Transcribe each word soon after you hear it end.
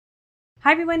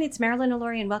Hi, everyone. It's Marilyn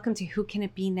Allori, and welcome to Who Can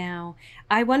It Be Now?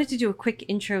 I wanted to do a quick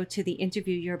intro to the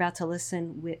interview you're about to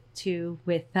listen with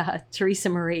Theresa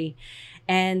Marie,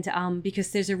 and because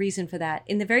there's a reason for that.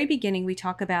 In the very beginning, we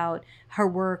talk about her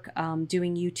work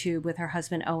doing YouTube with her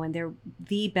husband, Owen. They're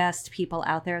the best people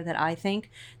out there that I think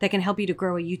that can help you to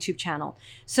grow a YouTube channel.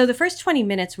 So the first 20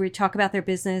 minutes, we talk about their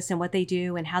business and what they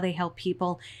do and how they help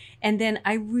people. And then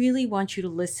I really want you to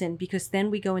listen because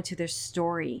then we go into their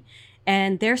story.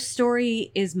 And their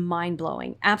story is mind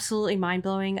blowing, absolutely mind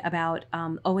blowing about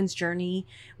Owen's journey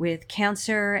with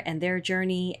cancer and their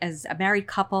journey as a married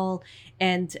couple.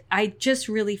 And I just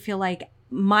really feel like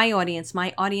my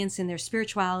audience in their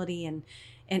spirituality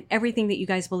and everything that you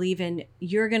guys believe in,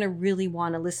 you're going to really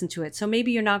want to listen to it. So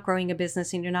maybe you're not growing a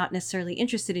business and you're not necessarily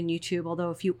interested in YouTube, although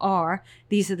if you are,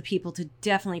 these are the people to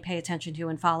definitely pay attention to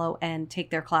and follow and take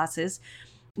their classes.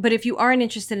 But if you aren't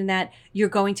interested in that, you're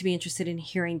going to be interested in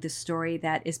hearing the story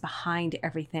that is behind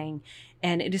everything.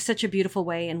 And it is such a beautiful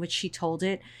way in which she told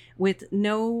it with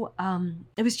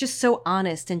it was just so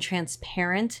honest and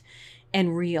transparent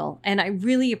and real. And I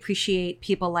really appreciate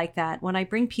people like that. When I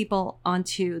bring people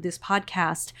onto this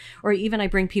podcast, or even I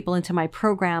bring people into my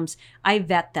programs, I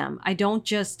vet them. I don't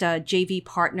just JV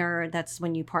partner. That's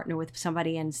when you partner with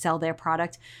somebody and sell their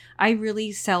product. I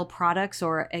really sell products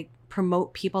or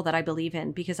promote people that I believe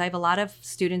in, because I have a lot of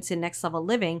students in Next Level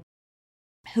Living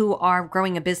who are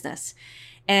growing a business.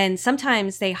 And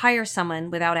sometimes they hire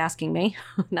someone without asking me,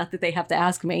 not that they have to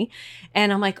ask me.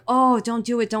 And I'm like, oh, don't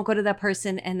do it. Don't go to that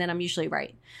person. And then I'm usually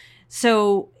right.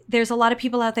 So there's a lot of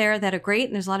people out there that are great,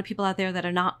 and there's a lot of people out there that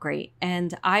are not great.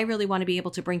 And I really want to be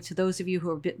able to bring to those of you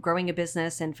who are growing a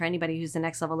business, and for anybody who's the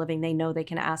Next Level Living, they know they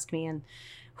can ask me and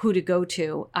who to go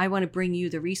to. I want to bring you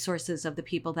the resources of the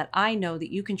people that I know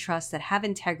that you can trust, that have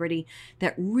integrity,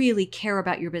 that really care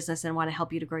about your business and want to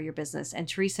help you to grow your business. And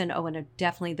Theresa and Owen are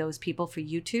definitely those people for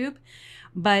YouTube.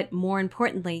 But more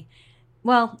importantly,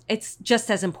 well, it's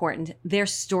just as important. Their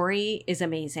story is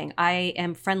amazing. I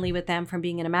am friendly with them from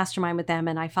being in a mastermind with them,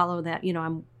 and I follow that.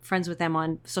 I'm friends with them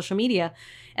on social media,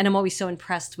 and I'm always so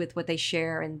impressed with what they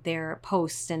share and their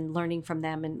posts and learning from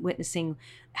them and witnessing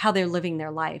how they're living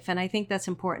their life. And I think that's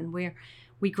important.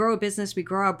 We grow a business, we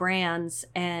grow our brands,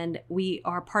 and we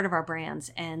are part of our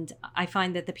brands. And I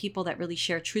find that the people that really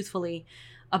share truthfully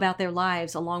about their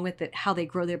lives, along with how they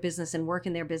grow their business and work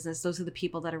in their business, those are the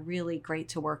people that are really great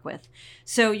to work with.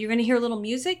 So you're going to hear a little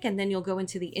music, and then you'll go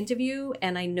into the interview,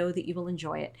 and I know that you will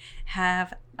enjoy it.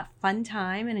 Have a fun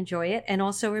time and enjoy it. And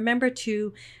also remember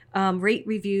to rate,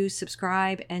 review,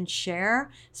 subscribe, and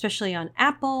share, especially on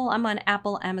Apple. I'm on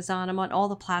Apple, Amazon. I'm on all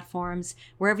the platforms.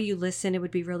 Wherever you listen, it would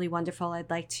be really wonderful. I'd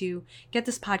like to get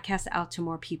this podcast out to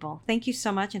more people. Thank you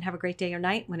so much, and have a great day or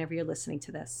night whenever you're listening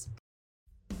to this.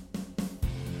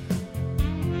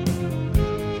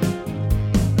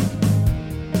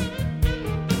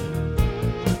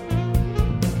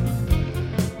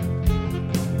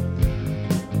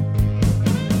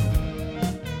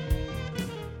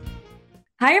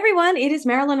 Hi, everyone. It is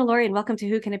Marilyn Allori, and welcome to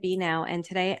Who Can It Be Now? And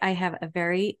today I have a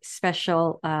very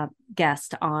special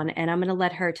guest on, and I'm going to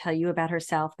let her tell you about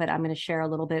herself, but I'm going to share a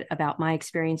little bit about my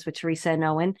experience with Theresa and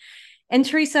Owen. And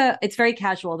Theresa, it's very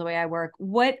casual the way I work.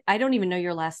 I don't even know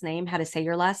your last name, how to say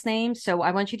your last name. So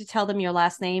I want you to tell them your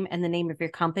last name and the name of your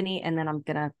company, and then I'm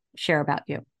going to share about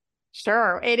you.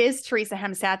 Sure. It is Theresa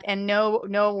Hemsath, and no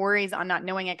worries on not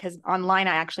knowing it, because online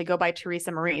I actually go by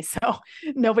Theresa Marie. So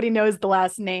nobody knows the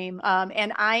last name.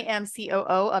 And I am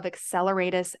COO of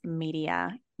Acceleratus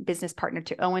Media, business partner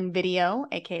to Owen Video,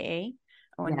 AKA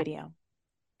Owen Video.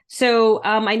 So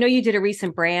I know you did a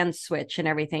recent brand switch and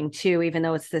everything too, even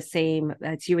though it's the same,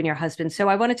 it's you and your husband. So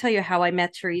I want to tell you how I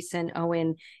met Theresa and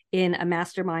Owen in a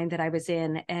mastermind that I was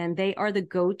in, and they are the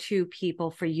go-to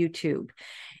people for YouTube.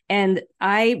 And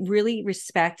I really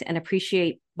respect and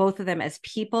appreciate both of them as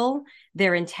people,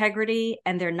 their integrity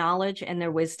and their knowledge and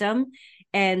their wisdom.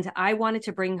 And I wanted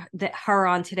to bring her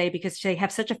on today because they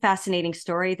have such a fascinating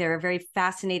story. They're a very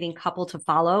fascinating couple to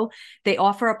follow. They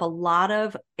offer up a lot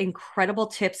of incredible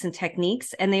tips and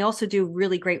techniques, and they also do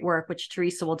really great work, which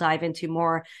Theresa will dive into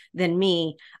more than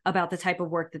me about the type of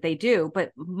work that they do.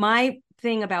 But my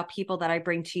thing about people that I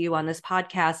bring to you on this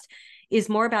podcast is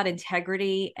more about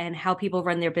integrity and how people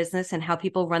run their business and how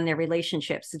people run their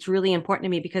relationships. It's really important to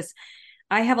me because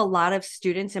I have a lot of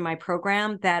students in my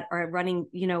program that are running,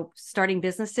 starting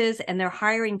businesses, and they're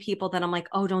hiring people that I'm like,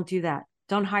 oh, don't do that.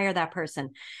 Don't hire that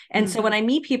person. And so when I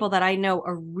meet people that I know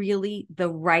are really the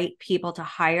right people to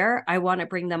hire, I want to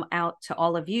bring them out to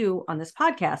all of you on this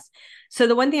podcast. So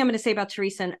the one thing I'm going to say about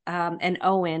Theresa and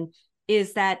Owen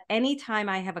is that anytime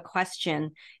I have a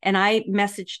question and I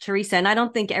message Theresa, and I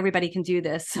don't think everybody can do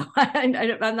this, so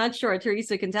I'm not sure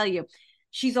Theresa can tell you,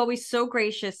 she's always so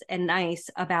gracious and nice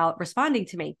about responding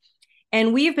to me.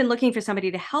 And we have been looking for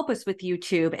somebody to help us with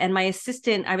YouTube. And my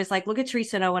assistant, I was like, look at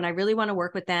Theresa and Owen, I really want to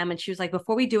work with them. And she was like,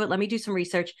 before we do it, let me do some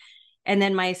research. And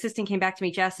then my assistant came back to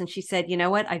me, Jess, and she said, you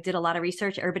know what? I did a lot of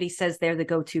research. Everybody says they're the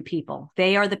go-to people.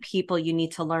 They are the people you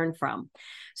need to learn from.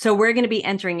 So we're going to be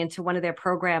entering into one of their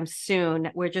programs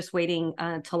soon. We're just waiting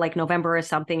till like November or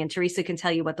something. And Theresa can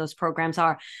tell you what those programs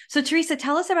are. So Theresa,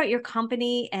 tell us about your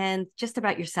company and just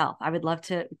about yourself. I would love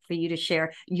for you to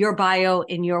share your bio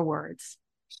in your words.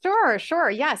 Sure.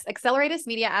 Yes. Acceleratus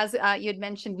Media, as you had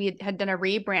mentioned, we had done a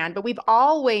rebrand, but we've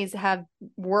always have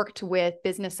worked with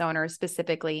business owners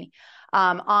specifically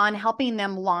on helping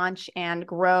them launch and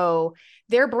grow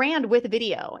their brand with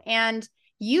video. And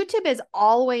YouTube has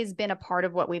always been a part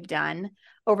of what we've done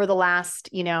over the last,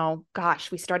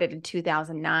 we started in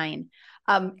 2009.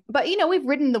 But we've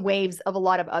ridden the waves of a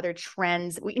lot of other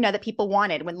trends, that people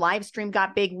wanted. When live stream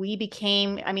got big, we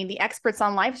became, the experts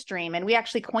on live stream, and we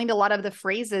actually coined a lot of the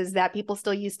phrases that people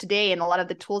still use today, and a lot of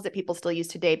the tools that people still use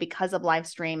today because of live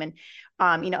stream and,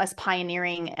 us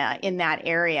pioneering in that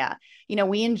area.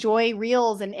 We enjoy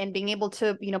reels and being able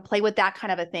to, play with that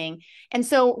kind of a thing. And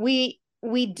so we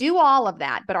do all of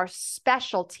that, but our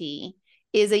specialty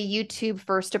is a YouTube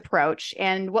first approach.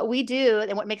 And what we do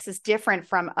and what makes us different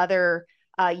from other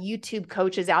YouTube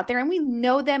coaches out there, and we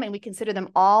know them and we consider them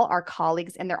all our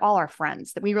colleagues and they're all our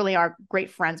friends, that we really are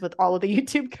great friends with all of the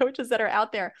YouTube coaches that are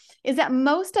out there, is that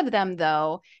most of them,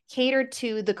 though, cater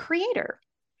to the creator.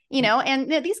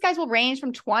 And these guys will range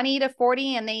from 20 to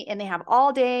 40, and they have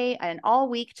all day and all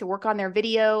week to work on their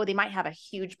video. They might have a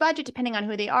huge budget depending on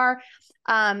who they are.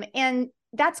 And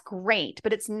that's great,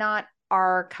 but it's not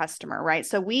our customer, right?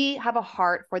 So we have a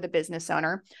heart for the business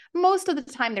owner. Most of the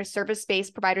time, they're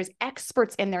service-based providers,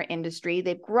 experts in their industry.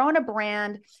 They've grown a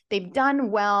brand, they've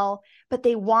done well, but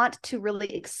they want to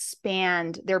really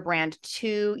expand their brand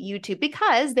to YouTube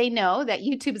because they know that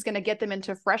YouTube is going to get them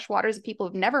into fresh waters of people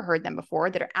who've never heard them before,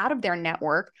 that are out of their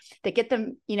network, that get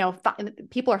them,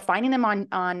 people are finding them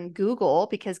on Google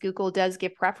because Google does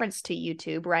give preference to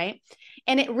YouTube, right?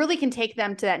 And it really can take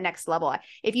them to that next level.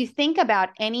 If you think about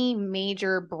any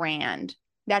major brand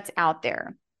that's out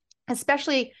there,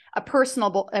 especially a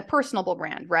personable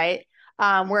brand, right?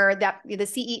 Where the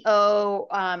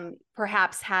CEO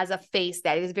perhaps has a face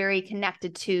that is very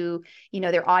connected to,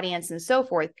 their audience and so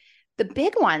forth. The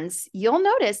big ones, you'll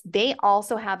notice they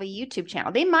also have a YouTube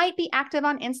channel. They might be active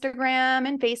on Instagram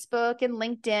and Facebook and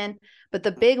LinkedIn, but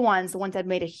the big ones, the ones that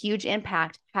made a huge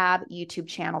impact, have YouTube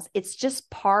channels. It's just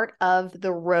part of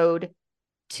the road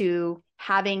to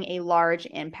having a large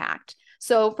impact.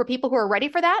 So for people who are ready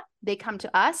for that, they come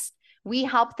to us. We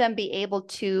help them be able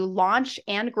to launch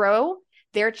and grow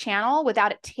their channel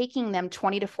without it taking them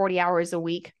 20 to 40 hours a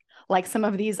week, like some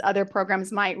of these other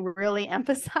programs might really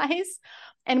emphasize.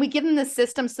 And we give them the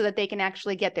system so that they can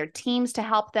actually get their teams to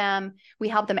help them. We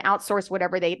help them outsource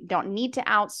whatever they don't need to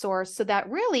outsource so that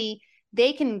really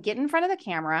they can get in front of the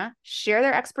camera, share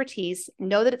their expertise,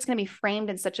 know that it's going to be framed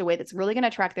in such a way that's really going to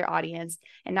attract their audience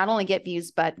and not only get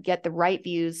views, but get the right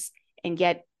views and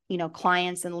get,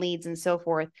 clients and leads and so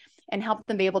forth, and help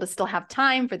them be able to still have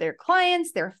time for their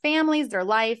clients, their families, their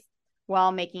life,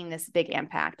 while making this big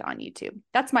impact on YouTube.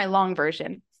 That's my long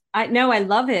version. I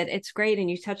love it. It's great.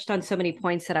 And you touched on so many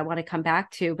points that I want to come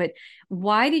back to, but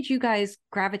why did you guys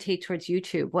gravitate towards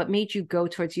YouTube? What made you go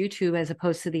towards YouTube as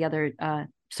opposed to the other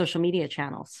social media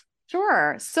channels?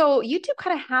 Sure. So YouTube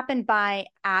kind of happened by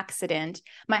accident.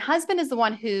 My husband is the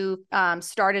one who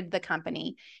started the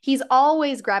company. He's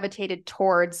always gravitated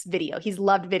towards video. He's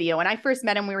loved video. When I first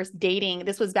met him, we were dating.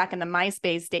 This was back in the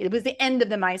MySpace days. It was the end of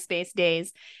the MySpace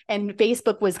days. And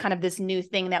Facebook was kind of this new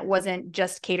thing that wasn't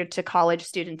just catered to college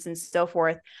students and so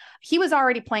forth. He was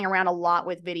already playing around a lot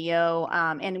with video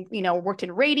and, worked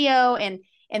in radio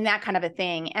and that kind of a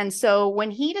thing. And so when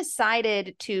he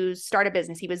decided to start a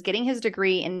business, he was getting his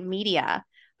degree in media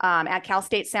at Cal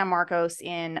State San Marcos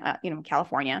in,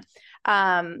 California.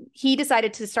 He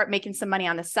decided to start making some money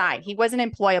on the side. He wasn't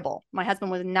employable. My husband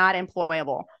was not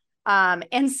employable.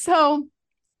 And so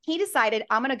he decided,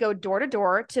 I'm going to go door to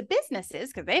door to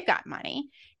businesses because they've got money.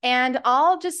 And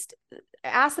I'll just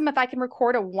ask them if I can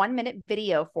record a 1-minute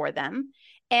video for them.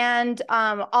 And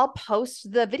I'll post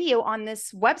the video on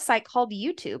this website called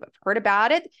YouTube. I've heard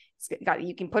about it.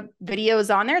 You can put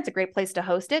videos on there. It's a great place to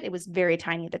host it. It was very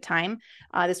tiny at the time.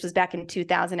 This was back in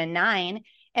 2009.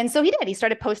 And so he did. He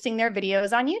started posting their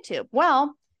videos on YouTube.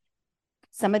 Well,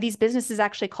 some of these businesses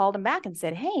actually called him back and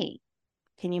said, hey,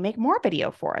 can you make more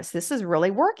video for us? This is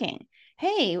really working.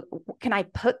 hey, can I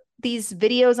put these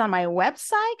videos on my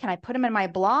website? Can I put them in my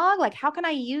blog? Like, how can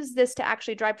I use this to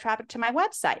actually drive traffic to my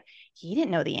website? He didn't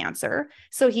know the answer.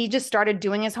 So he just started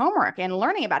doing his homework and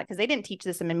learning about it because they didn't teach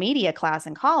this in a media class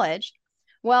in college.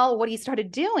 Well, what he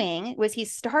started doing was he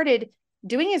started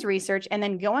doing his research and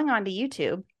then going on to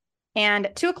YouTube. And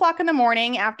 2 o'clock in the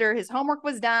morning, after his homework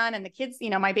was done and the kids,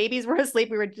 my babies were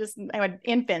asleep, we were just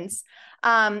infants.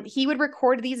 He would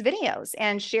record these videos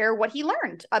and share what he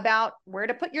learned about where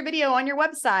to put your video on your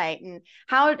website and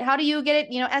how do you get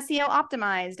it, SEO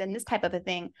optimized and this type of a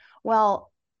thing.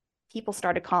 Well, people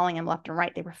started calling him left and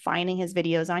right. They were finding his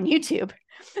videos on YouTube,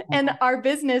 and our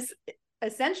business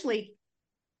essentially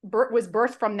was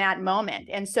birthed from that moment.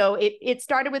 And so it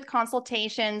started with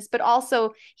consultations, but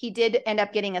also he did end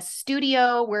up getting a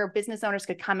studio where business owners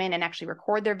could come in and actually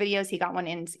record their videos. He got one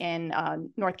in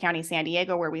North County, San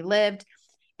Diego, where we lived.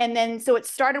 And then, so it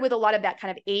started with a lot of that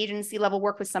kind of agency level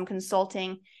work with some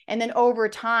consulting. And then over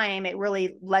time, it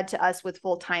really led to us with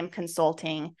full-time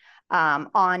consulting on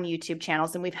YouTube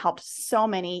channels. And we've helped so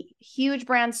many huge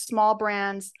brands, small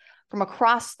brands, from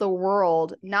across the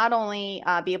world, not only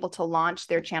be able to launch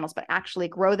their channels, but actually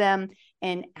grow them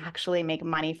and actually make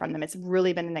money from them. It's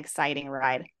really been an exciting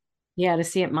ride. Yeah, to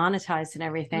see it monetized and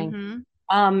everything.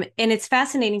 Mm-hmm. And it's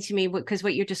fascinating to me because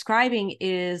what you're describing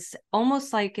is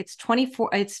almost like it's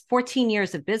 14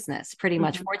 years of business, pretty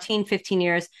much 14, 15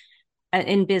 years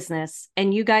in business.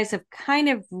 And you guys have kind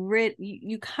of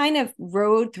you kind of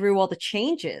rode through all the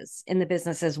changes in the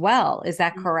business as well. Is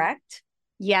that correct?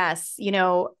 Yes.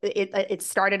 It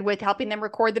started with helping them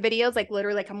record the videos, like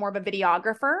literally like I'm more of a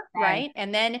videographer. Right.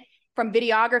 And then from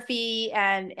videography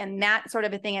and that sort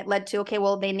of a thing, it led to, okay,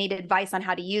 well, they need advice on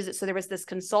how to use it. So there was this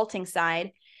consulting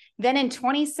side. Then in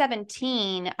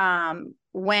 2017,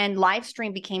 when live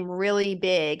stream became really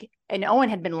big, and Owen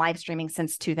had been live streaming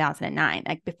since 2009,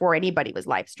 like before anybody was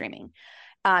live streaming.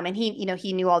 And he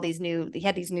knew all he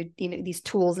had these new, these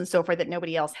tools and so forth that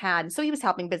nobody else had. And so he was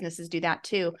helping businesses do that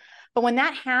too. But when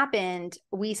that happened,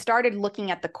 we started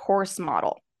looking at the course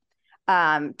model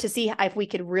to see if we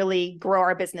could really grow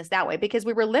our business that way, because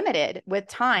we were limited with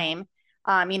time,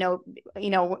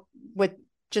 with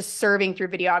just serving through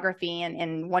videography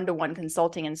and one-to-one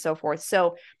consulting and so forth.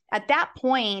 So at that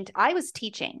point, I was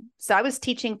teaching. So I was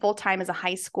teaching full-time as a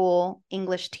high school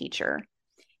English teacher.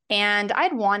 And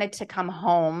I'd wanted to come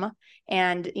home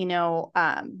and,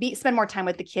 spend more time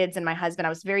with the kids and my husband. I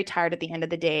was very tired at the end of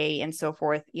the day and so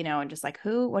forth, and just like,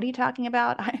 what are you talking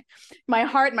about? My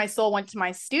heart and my soul went to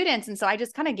my students. And so I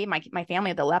just kind of gave my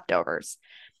family the leftovers.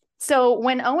 So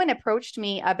when Owen approached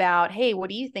me about, hey, what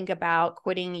do you think about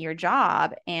quitting your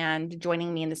job and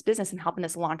joining me in this business and helping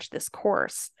us launch this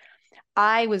course?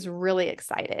 I was really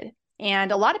excited.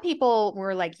 And a lot of people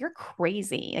were like, you're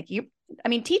crazy.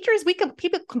 Teachers,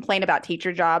 people complain about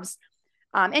teacher jobs.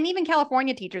 And even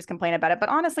California teachers complain about it. But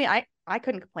honestly, I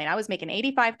couldn't complain. I was making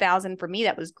 $85,000. For me,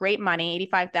 that was great money,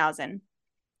 $85,000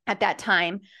 at that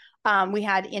time. We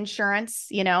had insurance,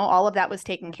 all of that was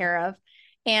taken care of.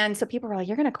 And so people were like,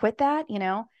 you're going to quit that,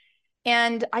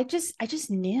 And I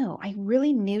just knew, I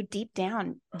really knew deep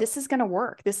down, this is going to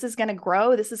work. This is going to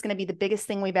grow. This is going to be the biggest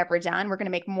thing we've ever done. We're going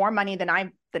to make more money than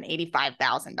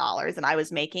 $85,000 that I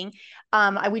was making.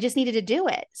 We just needed to do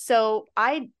it. So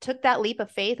I took that leap of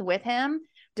faith with him,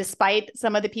 despite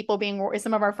some of the people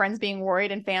some of our friends being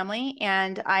worried and family.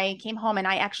 And I came home and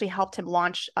I actually helped him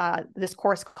launch this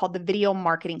course called the Video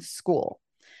Marketing School.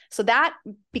 So that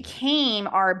became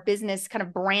our business kind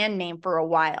of brand name for a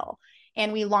while.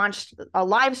 And we launched a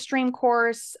live stream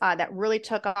course that really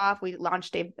took off. We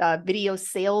launched a video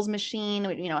sales machine,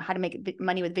 how to make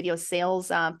money with video sales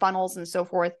funnels and so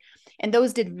forth. And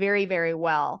those did very, very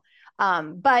well.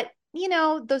 But,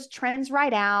 those trends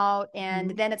ride out.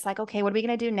 And then it's like, okay, what are we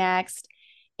going to do next?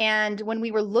 And when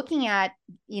we were looking at,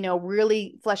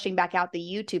 really fleshing back out the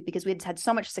YouTube, because we had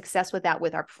so much success with that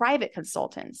with our private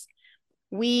consultants,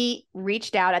 we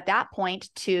reached out at that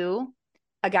point to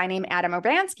a guy named Adam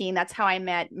Urbanski, and that's how I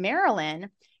met Marilyn,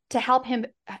 to help him,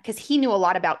 because he knew a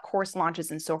lot about course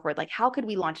launches and so forth. Like, how could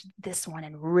we launch this one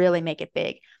and really make it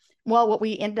big? Well, what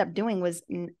we ended up doing was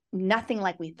nothing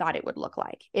like we thought it would look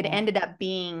like. It ended up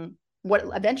being what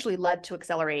eventually led to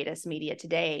Acceleratus Media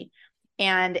today.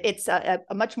 And it's a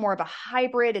much more of a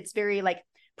hybrid. It's very like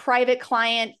private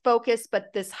client focused,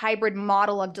 but this hybrid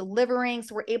model of delivering.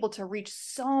 So we're able to reach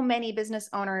so many business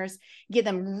owners, give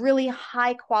them really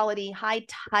high quality, high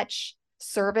touch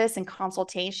service and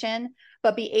consultation,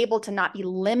 but be able to not be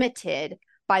limited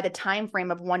by the time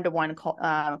frame of one-to-one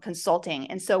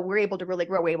consulting. And so we're able to really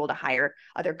grow. We're able to hire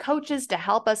other coaches to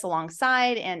help us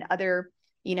alongside and other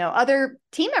other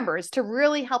team members to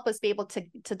really help us be able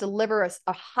to deliver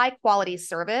a high quality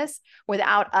service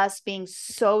without us being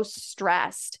so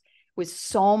stressed with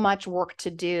so much work to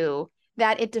do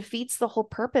that it defeats the whole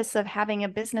purpose of having a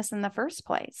business in the first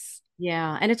place.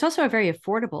 Yeah. And it's also a very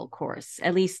affordable course.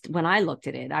 At least when I looked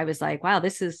at it, I was like, wow,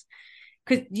 this is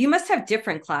because you must have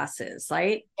different classes,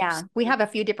 right? Yeah, we have a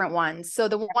few different ones. So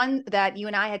the one that you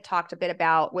and I had talked a bit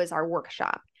about was our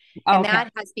workshop. And Okay.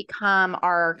 that has become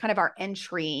our kind of our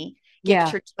entry, get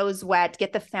Yeah. your toes wet,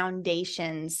 get the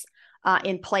foundations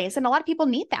in place. And a lot of people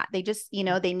need that. They just,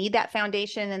 they need that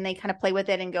foundation and they kind of play with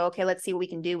it and go, okay, let's see what we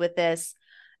can do with this.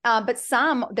 But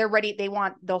some, they're ready. They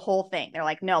want the whole thing. They're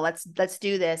like, no, let's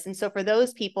do this. And so for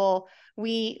those people,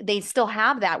 they still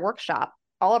have that workshop.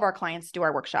 All of our clients do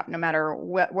our workshop, no matter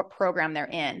what program they're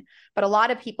in. But a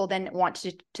lot of people then want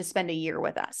to spend a year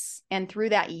with us. And through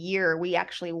that year, we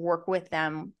actually work with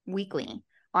them weekly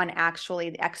on actually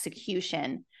the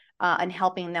execution and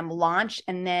helping them launch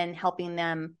and then helping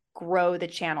them grow the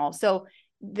channel. So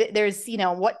there's,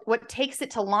 what takes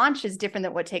it to launch is different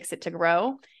than what takes it to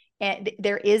grow. And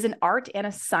there is an art and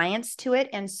a science to it.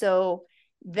 And so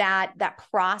that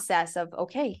process of,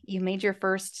 okay, you made your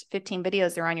first 15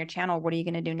 videos, they're on your channel. What are you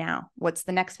going to do now? What's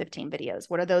the next 15 videos?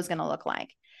 What are those going to look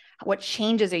like? What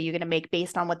changes are you going to make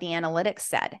based on what the analytics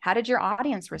said? How did your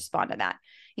audience respond to that?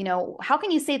 How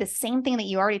can you say the same thing that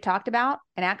you already talked about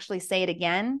and actually say it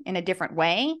again in a different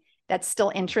way that's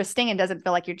still interesting and doesn't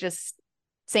feel like you're just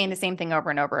saying the same thing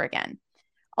over and over again?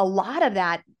 A lot of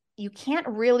that, you can't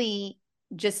really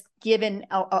just given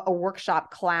a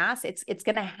workshop class. It's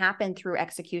going to happen through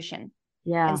execution.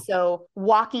 Yeah. And so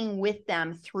walking with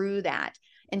them through that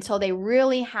until they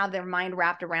really have their mind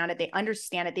wrapped around it, they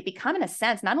understand it, they become, in a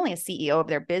sense, not only a CEO of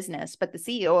their business, but the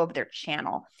CEO of their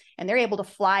channel. And they're able to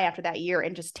fly after that year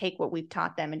and just take what we've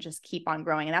taught them and just keep on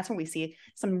growing. And that's when we see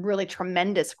some really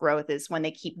tremendous growth, is when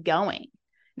they keep going.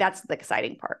 That's the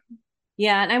exciting part.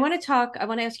 Yeah. And I want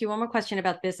to ask you one more question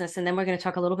about business, and then we're going to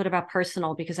talk a little bit about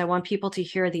personal, because I want people to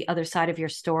hear the other side of your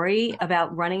story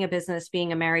about running a business,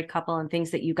 being a married couple, and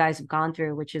things that you guys have gone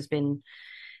through, which has been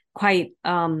quite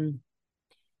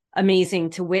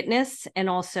amazing to witness and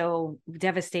also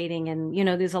devastating. And,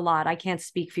 there's a lot. I can't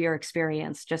speak for your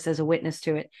experience just as a witness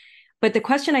to it. But the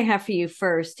question I have for you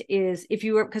first is, if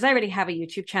you were, because I already have a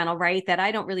YouTube channel, right, that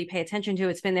I don't really pay attention to.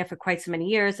 It's been there for quite so many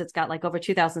years. It's got like over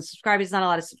 2,000 subscribers. Not a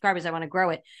lot of subscribers. I want to grow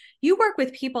it. You work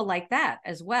with people like that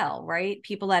as well, right?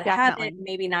 People that have it,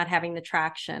 maybe not having the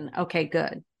traction. Okay,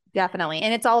 good. Definitely.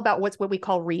 And it's all about what we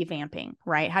call revamping,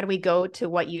 right? How do we go to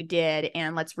what you did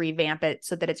and let's revamp it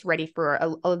so that it's ready for a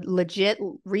legit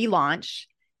relaunch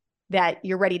that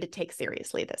you're ready to take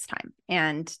seriously this time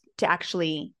and to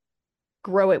actually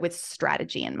grow it with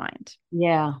strategy in mind.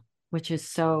 Yeah, which is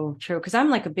so true. Because I'm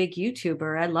like a big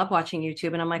YouTuber. I love watching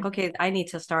YouTube. And I'm like, okay, I need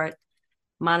to start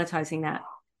monetizing that.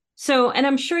 So, and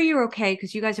I'm sure you're okay,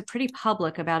 because you guys are pretty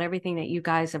public about everything that you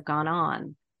guys have gone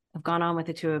on with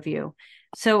the two of you.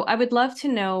 So I would love to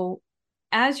know,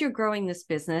 as you're growing this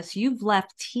business, you've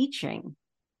left teaching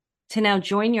to now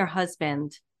join your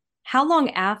husband. How long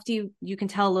after you can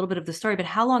tell a little bit of the story, but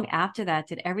how long after that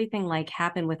did everything like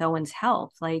happen with Owen's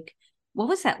health? Like, what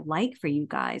was that like for you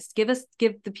guys? Give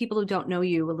the people who don't know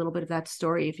you a little bit of that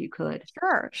story, if you could.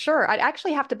 Sure. I'd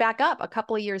actually have to back up a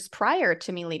couple of years prior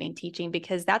to me leaving teaching,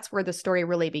 because that's where the story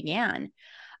really began.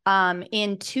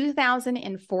 In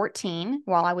 2014,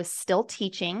 while I was still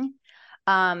teaching,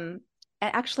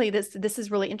 actually this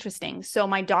is really interesting. So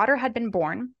my daughter had been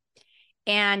born,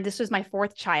 and this was my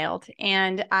fourth child.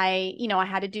 And I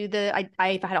had to do I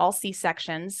had all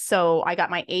C-sections. So I got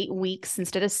my 8 weeks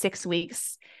instead of 6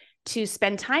 weeks to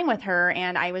spend time with her.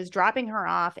 And I was dropping her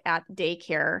off at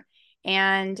daycare,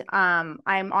 and I'm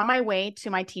on my way to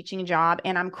my teaching job,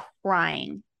 and I'm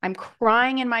crying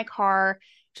in my car,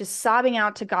 just sobbing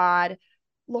out to God,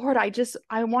 Lord, I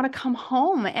want to come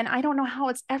home, and I don't know how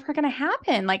it's ever going to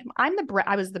happen. Like,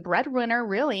 I was the breadwinner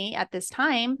really at this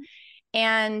time.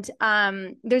 And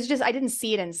I didn't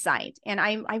see it in sight, and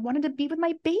I wanted to be with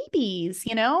my babies,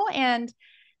 and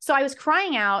so I was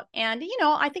crying out. And,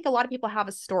 I think a lot of people have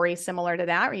a story similar to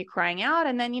that, where you're crying out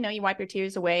and then, you wipe your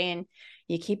tears away and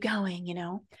you keep going,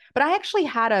 but I actually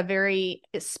had a very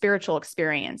spiritual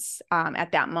experience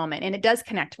at that moment. And it does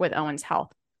connect with Owen's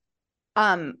health.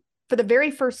 For the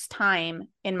very first time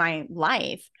in my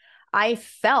life, I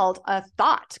felt a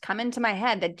thought come into my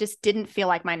head that just didn't feel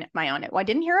like my own. Well, I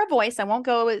didn't hear a voice. I won't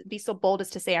be so bold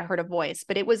as to say I heard a voice,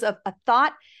 but it was a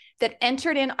thought that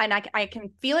entered in, and I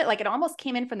can feel it, like it almost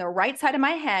came in from the right side of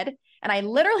my head. And I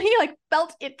literally like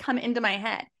felt it come into my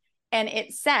head. And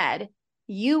it said,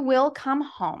 "You will come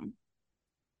home.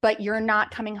 but you're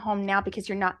not coming home now because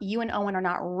you and Owen are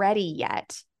not ready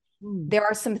yet. Mm. There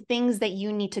are some things that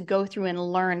you need to go through and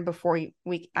learn before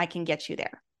I can get you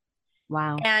there.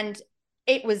 Wow. And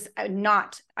it was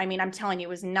not, I mean, I'm telling you, it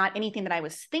was not anything that I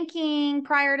was thinking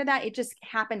prior to that. It just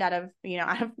happened out of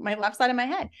my left side of my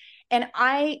head. And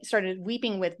I started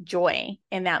weeping with joy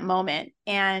in that moment.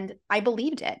 And I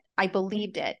believed it.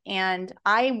 And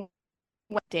I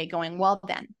went day going, well,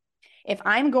 then, if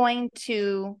I'm going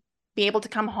to be able to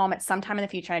come home at some time in the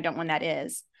future, I don't know when that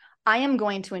is, I am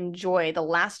going to enjoy the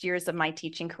last years of my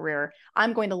teaching career.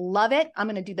 I'm going to love it. I'm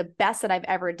going to do the best that I've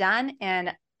ever done.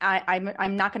 And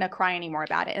I'm not going to cry anymore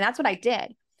about it. And that's what I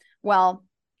did. Well,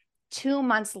 2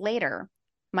 months later,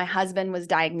 my husband was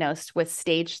diagnosed with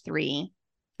stage 3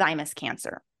 thymus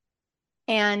cancer.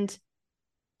 And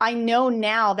I know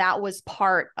now that was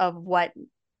part of what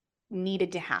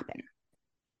needed to happen.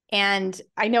 And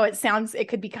I know it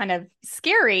could be kind of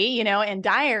scary, and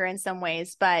dire in some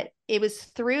ways, but it was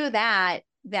through that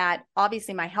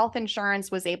obviously my health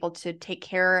insurance was able to take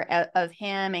care of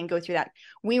him and go through that.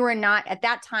 We were not, at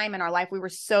that time in our life, we were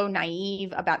so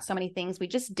naive about so many things. We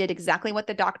just did exactly what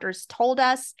the doctors told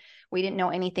us. We didn't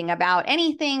know anything about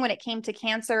anything when it came to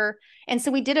cancer. And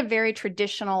so we did a very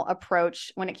traditional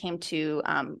approach when it came to,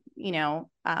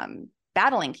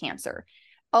 battling cancer.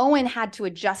 Owen had to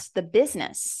adjust the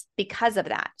business because of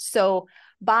that. So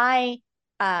with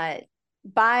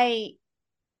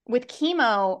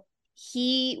chemo,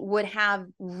 he would have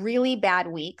really bad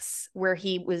weeks where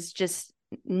he was just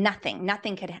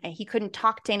he couldn't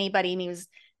talk to anybody, and he was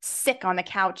sick on the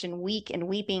couch and weak and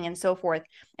weeping and so forth.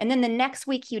 And then the next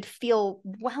week he would feel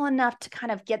well enough to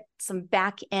kind of get some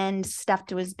back end stuff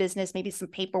to his business, maybe some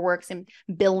paperwork, some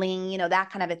billing,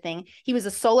 that kind of a thing. He was a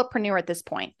solopreneur at this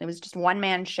point. It was just one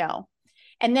man show.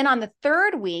 And then on the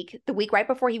third week, the week right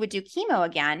before he would do chemo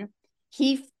again,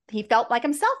 he felt like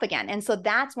himself again. And so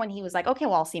that's when he was like, okay,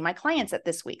 well, I'll see my clients at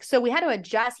this week. So we had to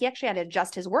adjust. He actually had to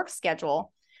adjust his work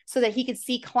schedule so that he could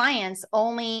see clients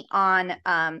only on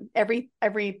every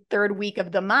third week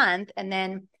of the month, and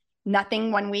then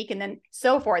nothing one week, and then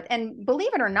so forth. And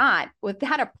believe it or not, with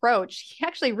that approach, he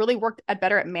actually really worked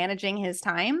better at managing his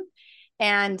time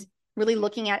and really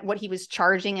looking at what he was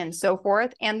charging and so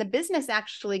forth. And the business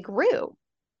actually grew.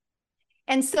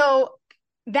 And so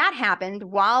that happened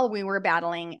while he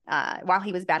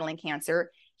was battling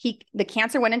cancer. The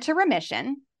cancer went into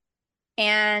remission.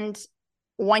 And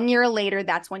 1 year later,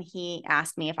 that's when he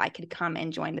asked me if I could come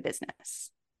and join the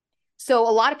business. So a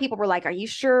lot of people were like, are you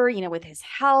sure, with his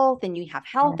health, and you have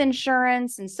health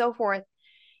insurance and so forth.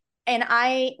 And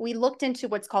we looked into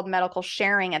what's called medical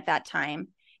sharing at that time.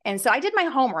 And so I did my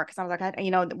homework because I was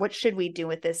like, what should we do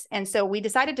with this? And so we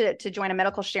decided to join a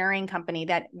medical sharing company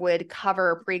that would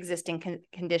cover pre-existing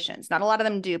conditions. Not a lot of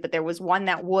them do, but there was one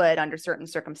that would under certain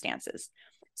circumstances.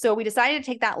 So we decided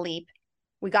to take that leap.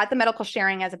 We got the medical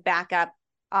sharing as a backup.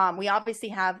 We obviously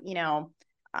have,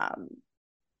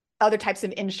 other types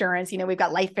of insurance. We've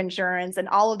got life insurance and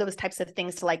all of those types of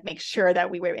things to make sure that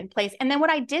we were in place. And then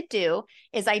what I did do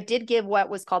is I did give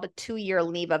what was called a 2-year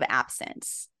leave of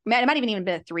absence. It might even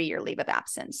been a 3-year leave of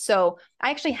absence. So I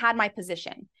actually had my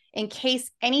position in case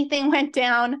anything went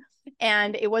down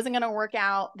and it wasn't going to work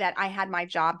out, that I had my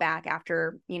job back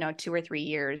after, 2 or 3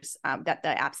 years that the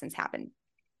absence happened.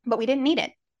 But we didn't need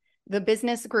it. The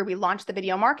business grew. We launched the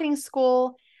video marketing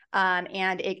school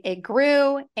and it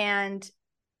grew. And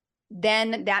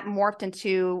then that morphed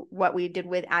into what we did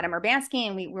with Adam Urbanski,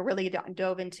 and we really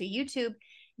dove into YouTube.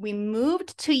 We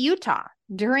moved to Utah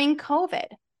during COVID,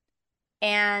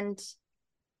 and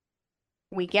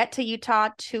we get to Utah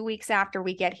 2 weeks after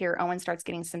we get here. Owen starts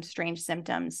getting some strange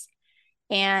symptoms,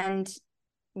 and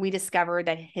we discover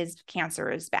that his cancer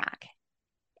is back.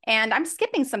 And I'm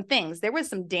skipping some things. There was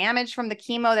some damage from the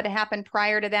chemo that had happened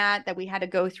prior to that we had to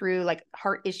go through, like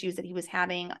heart issues that he was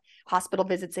having, hospital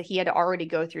visits that he had to already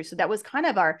go through. So that was kind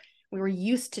of we were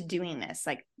used to doing this.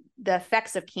 Like the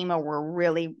effects of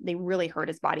chemo they really hurt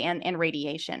his body, and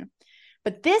radiation.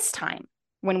 But this time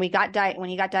when he got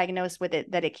diagnosed with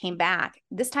it, that it came back,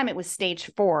 this time it was stage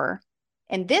 4.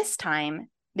 And this time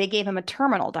they gave him a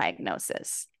terminal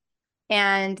diagnosis,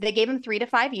 and they gave him 3 to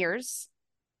 5 years.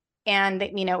 And,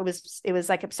 it was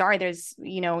like, I'm sorry, there's,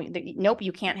 nope,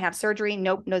 you can't have surgery.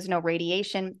 Nope, there's no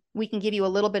radiation. We can give you a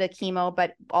little bit of chemo,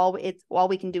 but all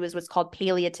we can do is what's called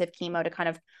palliative chemo to kind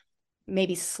of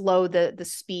maybe slow the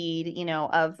speed,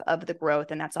 of the growth.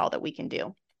 And that's all that we can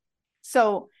do.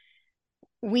 So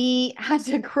we had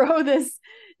to grow this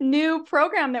new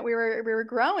program that we were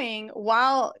growing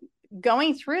while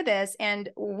going through this. And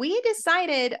we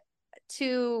decided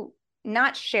to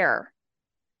not share.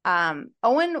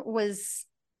 Owen was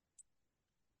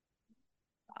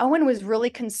Owen was really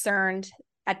concerned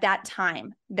at that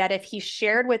time that if he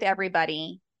shared with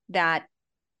everybody that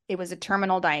it was a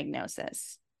terminal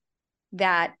diagnosis,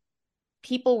 that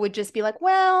people would just be like,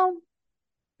 well,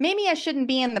 maybe I shouldn't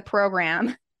be in the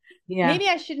program. Yeah. Maybe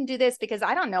I shouldn't do this because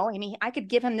I don't know. I mean, I could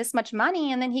give him this much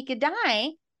money and then he could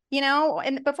die,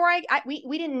 and before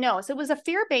we didn't know. So it was a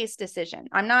fear-based decision.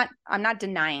 I'm not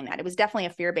denying that. It was definitely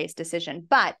a fear-based decision,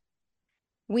 but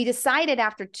we decided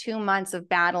after 2 months of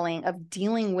battling, of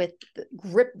dealing with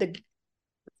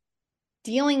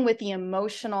dealing with the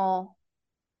emotional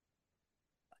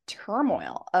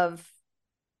turmoil of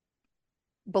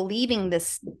believing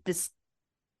this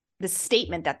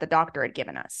statement that the doctor had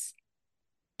given us,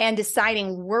 and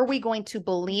deciding, were we going to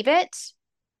believe it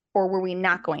or were we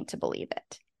not going to believe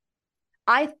it?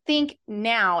 I think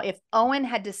now, if Owen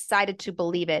had decided to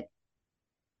believe it,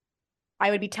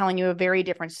 I would be telling you a very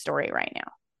different story right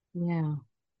now. Yeah.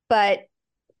 But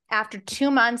after 2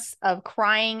 months of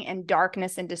crying and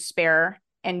darkness and despair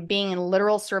and being in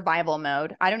literal survival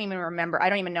mode, I don't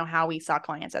even know how we saw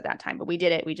clients at that time, but we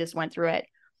did it. We just went through it.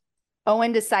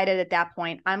 Owen decided at that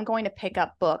point, I'm going to pick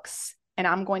up books and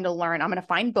I'm going to learn. I'm going to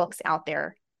find books out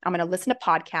there. I'm going to listen to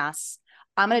podcasts.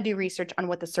 I'm going to do research on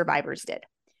what the survivors did.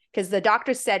 Because the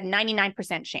doctor said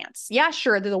 99% chance. Yeah,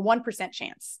 sure. There's a 1%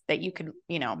 chance that you could,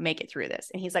 make it through this.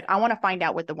 And he's like, I want to find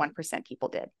out what the 1% people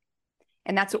did.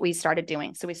 And that's what we started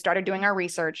doing. So we started doing our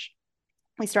research.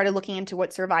 We started looking into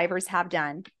what survivors have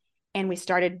done. And we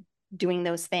started doing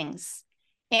those things.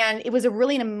 And it was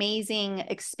an amazing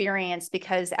experience,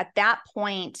 because at that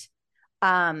point,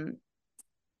 one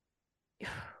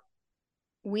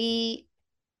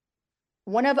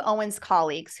of Owen's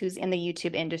colleagues who's in the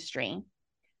YouTube industry,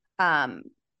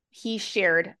 he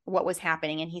shared what was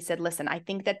happening, and he said, listen, I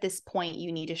think that this point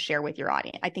you need to share with your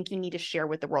audience. I think you need to share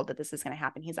with the world that this is going to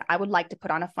happen. He's like, I would like to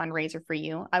put on a fundraiser for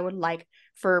you. I would like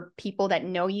for people that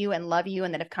know you and love you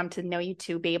and that have come to know you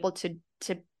to be able to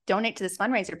donate to this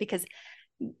fundraiser, because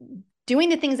doing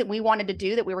the things that we wanted to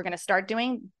do, that we were going to start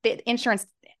doing, the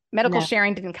medical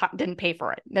sharing didn't pay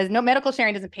for it. There's no medical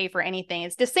sharing, doesn't pay for anything.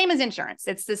 It's the same as insurance.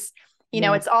 It's this,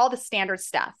 it's all the standard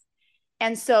stuff.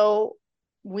 And so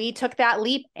we took that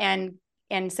leap and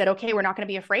said, okay, we're not going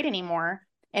to be afraid anymore.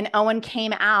 And Owen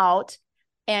came out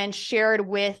and shared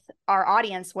with our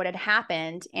audience what had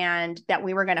happened and that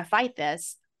we were going to fight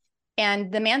this.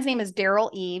 And the man's name is Daryl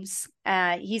Eves.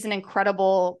 He's an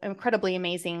incredibly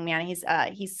amazing man.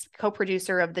 He's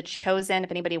co-producer of The Chosen. If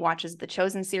anybody watches The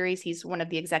Chosen series, he's one of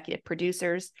the executive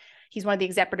producers. He's one of the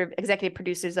executive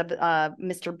producers of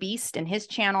Mr. Beast and his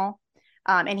channel.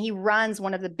 And he runs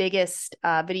one of the biggest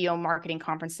video marketing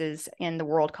conferences in the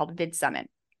world called Vid Summit.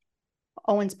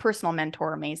 Owen's personal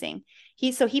mentor, amazing.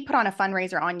 He put on a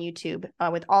fundraiser on YouTube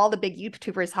with all the big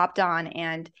YouTubers hopped on,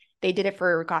 and they did it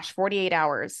for 48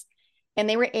 hours. And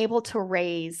they were able to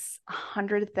raise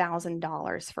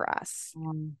 $100,000 for us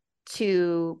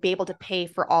to be able to pay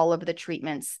for all of the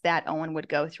treatments that Owen would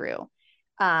go through.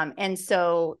 And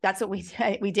so that's what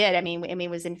we did. I mean, it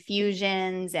was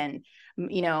infusions and,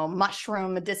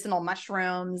 medicinal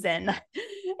mushrooms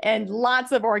and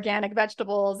lots of organic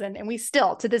vegetables. And we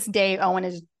still, to this day, Owen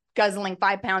is guzzling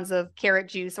 5 pounds of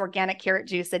organic carrot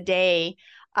juice a day.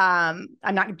 I'm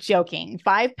not joking,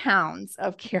 5 pounds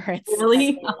of carrots.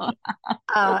 Really?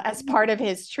 As part of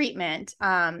his treatment.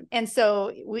 And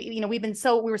so we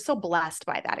were so blessed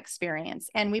by that experience,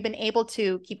 and we've been able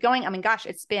to keep going. I mean, gosh,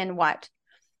 it's been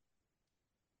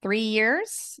 3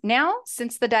 years now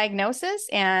since the diagnosis.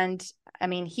 And I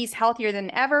mean, he's healthier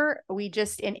than ever.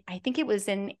 I think it was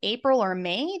in April or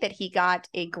May that he got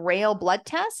a Grail blood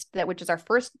test, which is our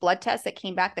first blood test that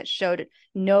came back that showed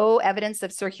no evidence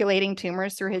of circulating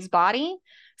tumors through his body.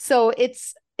 So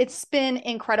it's been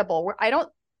incredible.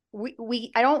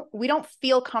 We don't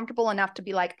feel comfortable enough to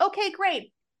be like, okay,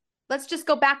 great, let's just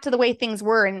go back to the way things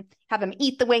were and have him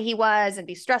eat the way he was and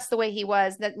be stressed the way he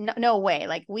was. No way.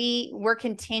 Like we're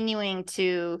continuing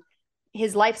to,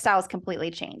 his lifestyle is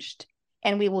completely changed,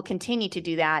 and we will continue to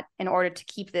do that in order to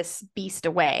keep this beast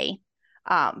away.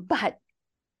 But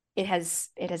it has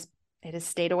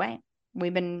stayed away.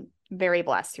 We've been very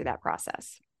blessed through that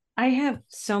process. I have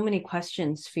so many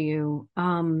questions for you.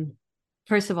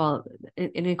 First of all,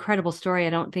 an incredible story. I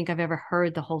don't think I've ever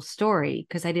heard the whole story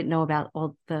because I didn't know about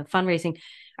all the fundraising.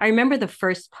 I remember the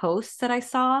first post that I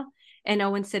saw, and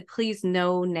Owen said, please,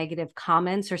 no negative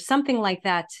comments or something like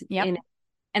that. Yep.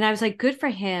 And I was like, good for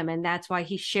him. And that's why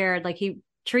he shared,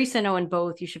 Theresa and Owen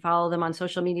both, you should follow them on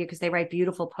social media because they write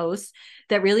beautiful posts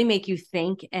that really make you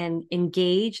think and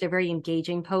engage. They're very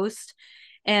engaging posts.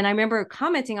 And I remember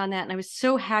commenting on that, and I was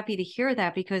so happy to hear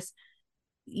that, because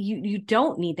you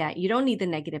don't need that. You don't need the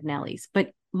negative Nellies.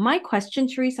 But my question,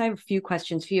 Theresa, I have a few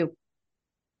questions for you.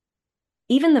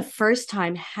 Even the first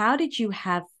time, how did you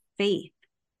have faith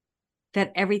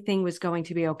that everything was going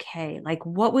to be okay? Like,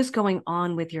 what was going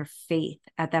on with your faith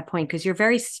at that point? Because you're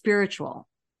very spiritual.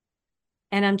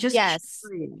 And I'm just Yes.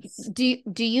 curious.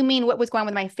 Do you mean what was going on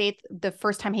with my faith the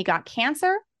first time he got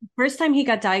cancer? First time he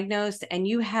got diagnosed, and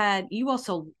you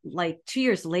also, like 2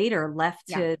 years later, left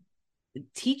Yeah. to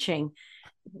teaching.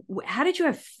 How did you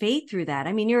have faith through that?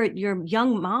 I mean, you're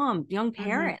young mom, young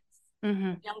parents,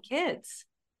 young kids.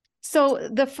 So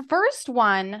the first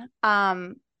one,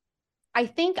 I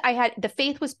think the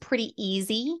faith was pretty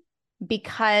easy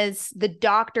because the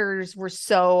doctors were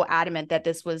so adamant that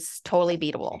this was totally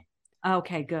beatable.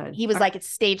 Okay, good. He was like, it's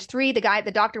stage 3.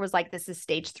 The doctor was like, this is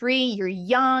stage 3. You're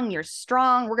young, you're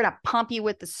strong. We're going to pump you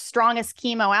with the strongest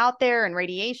chemo out there and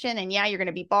radiation. And yeah, you're going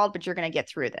to be bald, but you're going to get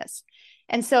through this.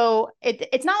 And so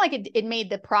it's not like it made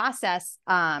the process,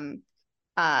 not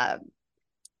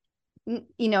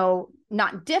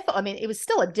difficult. I mean, it was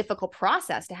still a difficult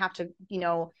process to have to,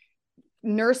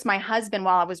 nurse my husband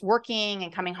while I was working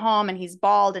and coming home, and he's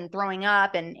bald and throwing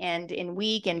up and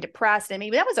weak and depressed. And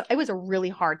maybe it was a really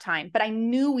hard time, but I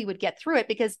knew we would get through it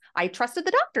because I trusted the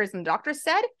doctors, and the doctors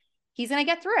said he's going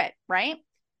to get through it. Right.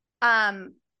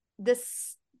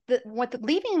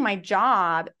 Leaving my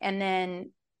job and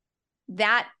then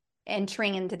that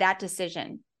entering into that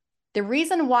decision, the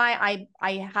reason why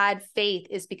I had faith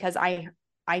is because I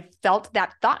felt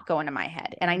that thought go into my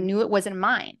head, and I knew it wasn't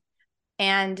mine.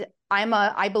 And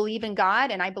I believe in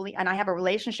God, and I have a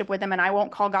relationship with him, and I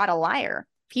won't call God a liar.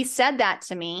 He said that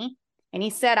to me, and he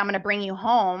said, I'm going to bring you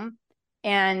home,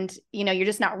 and you're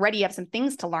just not ready. You have some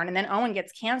things to learn. And then Owen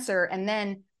gets cancer. And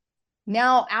then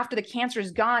now after the cancer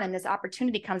is gone and this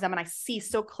opportunity comes up, and I see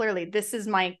so clearly, this is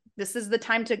the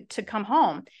time to come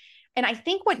home. And I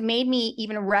think what made me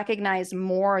even recognize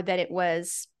more that it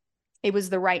was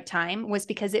the right time was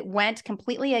because it went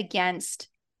completely against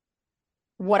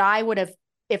what I would have,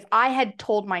 if I had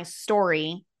told my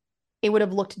story, it would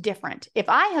have looked different. If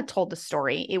I had told the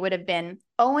story, it would have been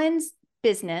Owen's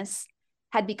business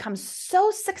had become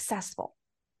so successful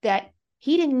that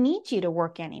he didn't need you to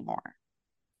work anymore.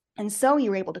 And so you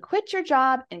were able to quit your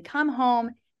job and come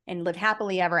home and live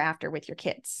happily ever after with your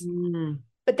kids.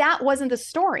 But that wasn't the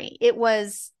story. It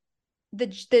was the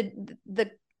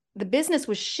business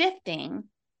was shifting.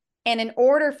 And in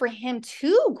order for him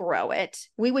to grow it,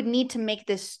 we would need to make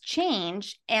this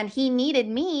change. And he needed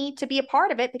me to be a part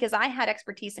of it because I had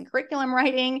expertise in curriculum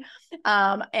writing.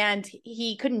 And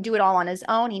he couldn't do it all on his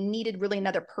own. He needed really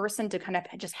another person to kind of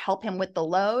just help him with the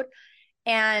load.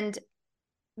 And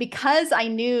because I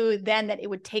knew then that it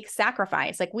would take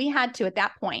sacrifice, like we had to at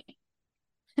that point,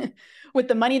 with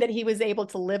the money that he was able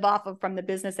to live off of from the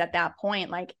business at that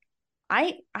point, like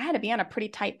I had to be on a pretty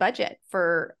tight budget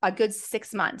for a good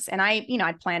 6 months. And I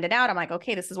planned it out. I'm like,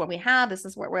 okay, this is what we have. This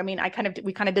is what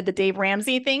we kind of did the Dave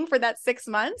Ramsey thing for that 6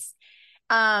 months.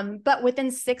 But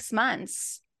within 6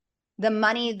 months, the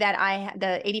money that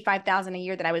the $85,000 a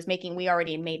year that I was making, we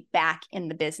already made back in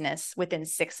the business within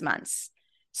 6 months.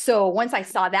 So once I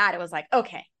saw that, it was like,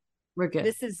 okay, we're good.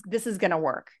 This is going to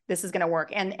work. This is going to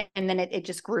work. And then it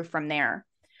just grew from there.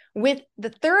 With the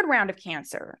third round of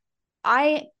cancer,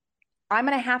 I'm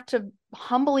going to have to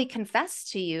humbly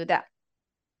confess to you that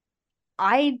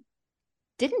I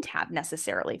didn't have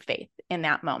necessarily faith in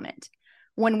that moment.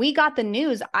 When we got the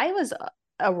news, I was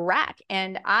a wreck,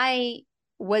 and I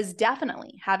was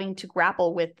definitely having to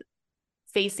grapple with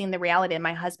facing the reality that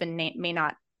my husband may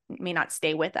not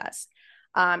stay with us.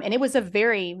 And it was a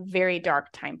very, very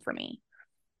dark time for me.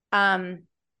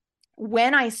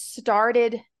 When I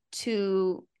started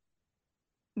how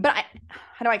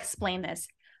do I explain this?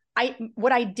 I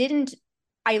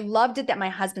loved it that my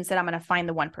husband said, I'm going to find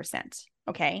the 1%.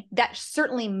 Okay. That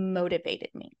certainly motivated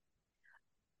me.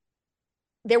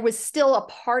 There was still a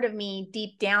part of me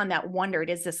deep down that wondered,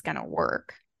 is this going to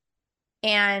work?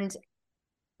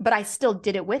 But I still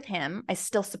did it with him. I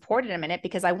still supported him in it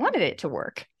because I wanted it to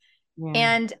work. Yeah.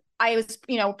 And I was,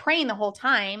 praying the whole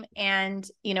time and,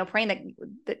 praying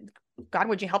that God,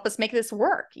 would you help us make this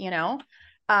work? We'd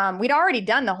already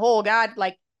done the whole God,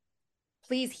 like,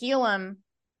 please heal him,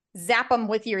 zap him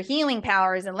with your healing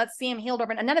powers and let's see him healed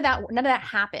over. And none of that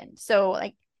happened. So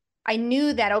like, I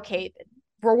knew that, okay,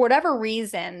 for whatever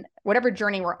reason, whatever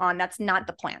journey we're on, that's not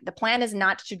the plan. The plan is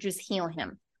not to just heal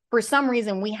him. For some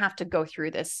reason, we have to go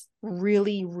through this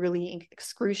really, really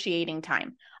excruciating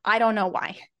time. I don't know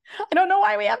why. I don't know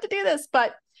why we have to do this,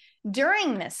 but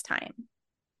during this time,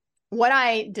 what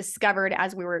I discovered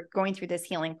as we were going through this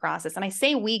healing process, and I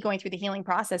say we going through the healing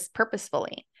process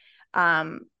purposefully,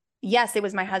 Yes, it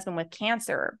was my husband with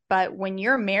cancer, but when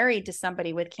you're married to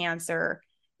somebody with cancer,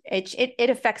 it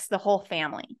affects the whole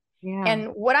family. Yeah. And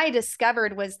what I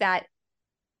discovered was that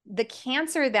the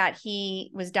cancer that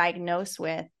he was diagnosed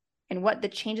with and what the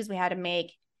changes we had to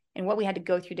make and what we had to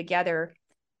go through together,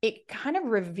 it kind of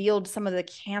revealed some of the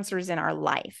cancers in our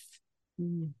life.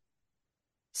 Mm.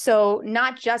 So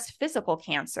not just physical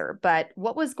cancer, but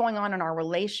what was going on in our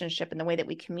relationship and the way that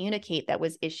we communicate that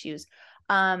was issues.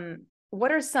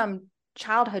 What are some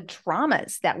childhood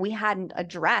traumas that we hadn't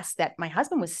addressed that my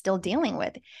husband was still dealing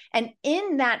with? And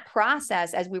in that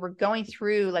process, as we were going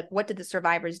through, like, what did the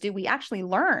survivors do? We actually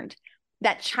learned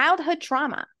that childhood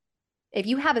trauma, if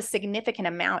you have a significant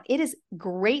amount, it is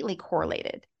greatly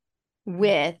correlated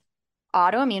with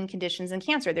autoimmune conditions and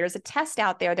cancer. There's a test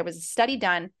out there. There was a study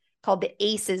done called the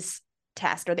ACEs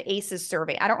test or the ACEs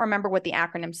survey. I don't remember what the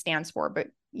acronym stands for, but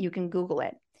you can Google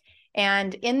it.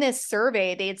 And in this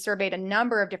survey, they had surveyed a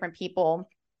number of different people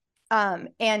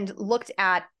and looked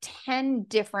at 10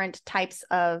 different types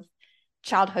of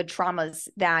childhood traumas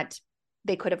that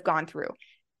they could have gone through.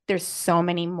 There's so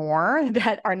many more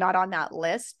that are not on that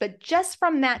list, but just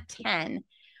from that 10,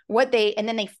 and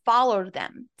then they followed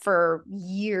them for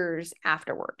years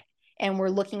afterward. And we're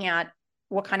looking at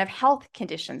what kind of health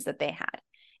conditions that they had.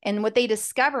 And what they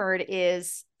discovered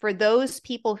is for those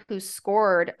people who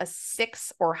scored a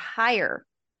 6 or higher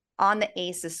on the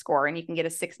ACEs score, and you can get a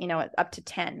 6, up to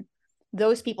 10,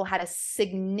 those people had a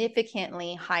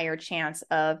significantly higher chance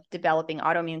of developing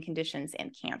autoimmune conditions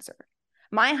and cancer.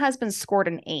 My husband scored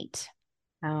an 8.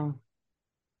 Oh.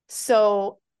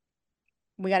 So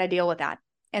we got to deal with that.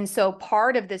 And so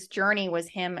part of this journey was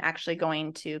him actually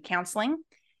going to counseling,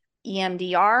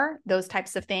 EMDR, those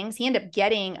types of things. He ended up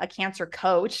getting a cancer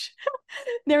coach.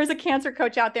 There was a cancer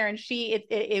coach out there, and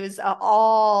it was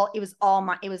all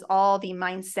the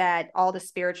mindset, all the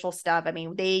spiritual stuff. I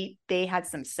mean, they had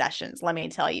some sessions, let me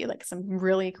tell you, like some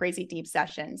really crazy deep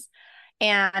sessions.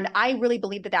 And I really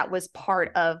believe that was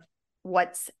part of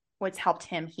what's helped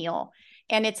him heal.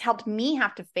 And it's helped me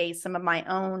have to face some of my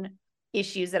own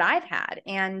issues that I've had.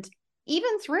 And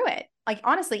even through it, like,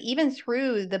 honestly, even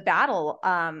through the battle,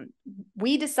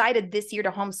 we decided this year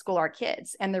to homeschool our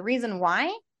kids. And the reason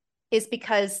why is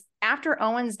because after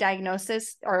Owen's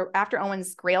diagnosis, or after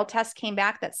Owen's Grail test came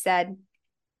back that said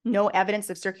no evidence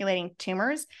of circulating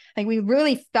tumors, like, we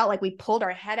really felt like we pulled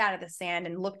our head out of the sand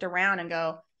and looked around and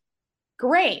go,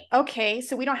 great. Okay.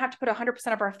 So we don't have to put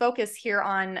 100% of our focus here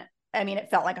on, I mean, it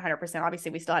felt like 100%.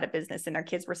 Obviously, we still had a business and our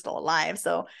kids were still alive.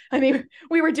 So, I mean,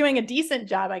 we were doing a decent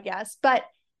job, I guess, but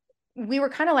we were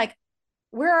kind of like,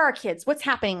 where are our kids? What's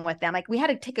happening with them? Like, we had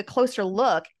to take a closer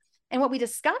look. And what we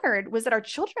discovered was that our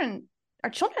children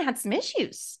had some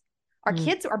issues. Our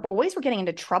boys were getting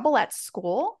into trouble at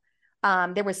school.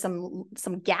 There was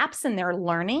some gaps in their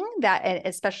learning, that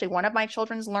especially one of my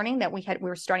children's learning, that we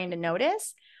were starting to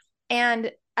notice.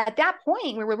 And at that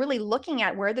point, we were really looking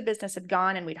at where the business had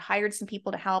gone, and we'd hired some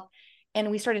people to help.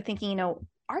 And we started thinking,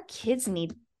 our kids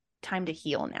need time to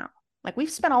heal now. Like,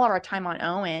 we've spent all of our time on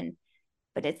Owen,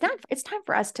 but it's time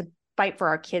for us to fight for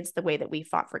our kids the way that we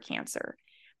fought for cancer.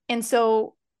 And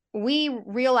so we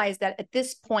realized that at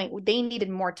this point, they needed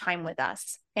more time with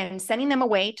us, and sending them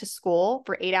away to school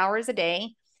for 8 hours a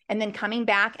day, and then coming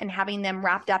back and having them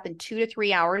wrapped up in 2 to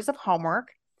 3 hours of homework.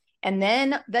 And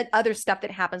then the other stuff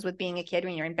that happens with being a kid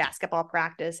when you're in basketball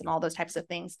practice and all those types of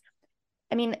things.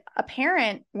 I mean, a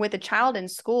parent with a child in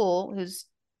school who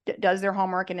does their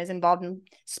homework and is involved in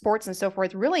sports and so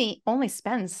forth really only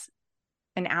spends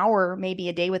an hour, maybe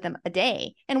a day with them a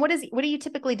day. And what are you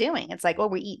typically doing? It's like, oh,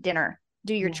 we eat dinner,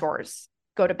 do your chores,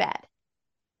 go to bed.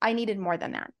 I needed more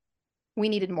than that. We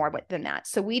needed more than that.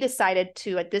 So we decided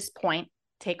to, at this point,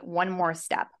 take one more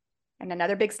step. And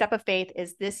another big step of faith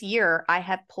is this year, I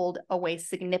have pulled away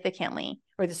significantly,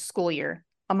 or this school year,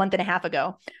 a month and a half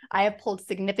ago, I have pulled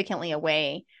significantly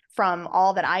away from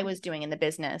all that I was doing in the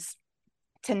business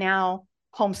to now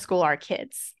homeschool our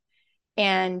kids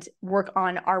and work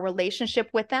on our relationship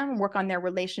with them, work on their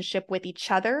relationship with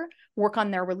each other, work on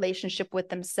their relationship with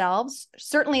themselves.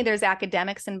 Certainly there's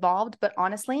academics involved, but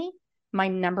honestly, my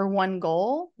number one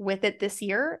goal with it this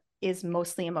year is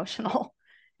mostly emotional.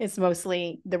 It's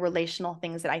mostly the relational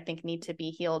things that I think need to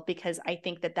be healed, because I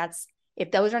think that's,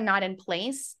 if those are not in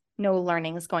place, no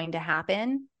learning is going to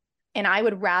happen. And I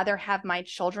would rather have my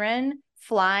children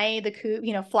fly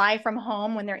from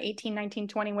home when they're 18, 19,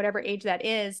 20, whatever age that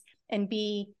is, and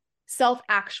be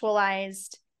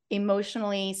self-actualized,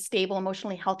 emotionally stable,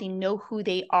 emotionally healthy, know who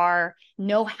they are,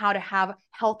 know how to have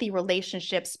healthy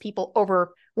relationships, people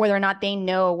over whether or not they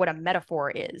know what a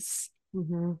metaphor is.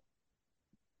 Mm-hmm.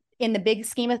 In the big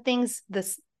scheme of things,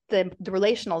 the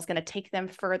relational is going to take them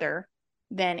further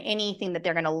than anything that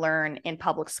they're going to learn in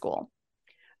public school.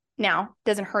 Now, it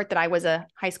doesn't hurt that I was a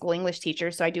high school English teacher,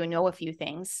 so I do know a few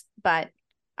things, but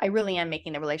I really am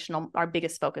making the relational our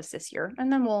biggest focus this year,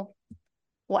 and then we'll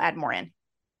add more in.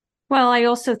 Well, I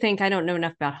also think I don't know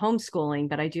enough about homeschooling,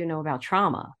 but I do know about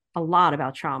trauma, a lot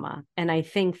about trauma. And I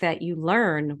think that you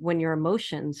learn when your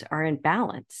emotions are in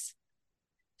balance.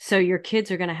 So your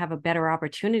kids are going to have a better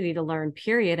opportunity to learn,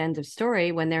 period, end of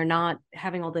story, when they're not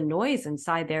having all the noise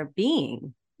inside their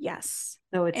being. Yes.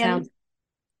 So it And sounds.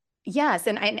 yes.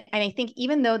 And I think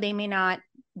even though they may not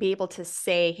be able to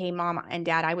say, hey, mom and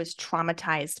dad, I was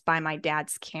traumatized by my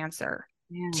dad's cancer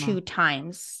Yeah. 2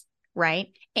 times, right?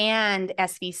 And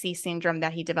SVC syndrome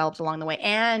that he developed along the way,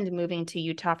 and moving to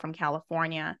Utah from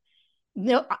California.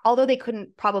 No, although they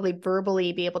couldn't probably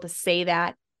verbally be able to say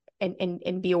that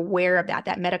and be aware of that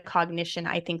metacognition,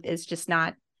 I think, is just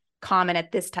not common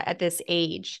at this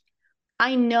age.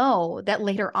 I know that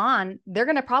later on, they're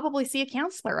going to probably see a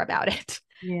counselor about it.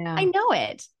 Yeah. I know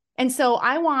it. And so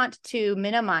I want to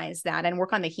minimize that and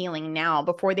work on the healing now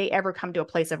before they ever come to a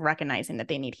place of recognizing that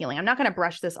they need healing. I'm not going to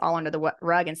brush this all under the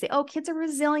rug and say, oh, kids are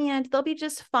resilient. They'll be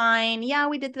just fine. Yeah,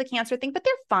 we did the cancer thing, but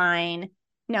they're fine.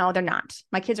 No, they're not.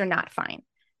 My kids are not fine.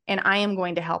 And I am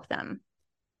going to help them.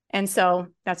 And so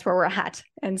that's where we're at.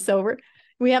 And so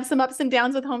we have some ups and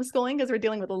downs with homeschooling because we're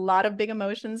dealing with a lot of big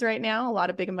emotions right now, a lot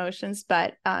of big emotions,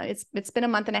 but it's been a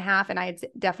month and a half, and I'd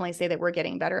definitely say that we're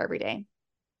getting better every day.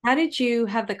 How did you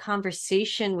have the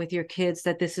conversation with your kids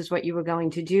that this is what you were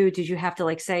going to do? Did you have to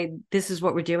like say, this is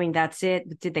what we're doing, that's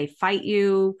it? Did they fight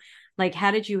you? Like,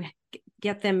 how did you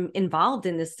get them involved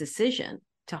in this decision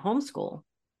to homeschool?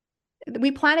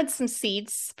 We planted some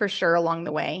seeds for sure along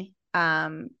the way.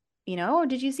 Oh,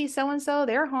 did you see so-and-so?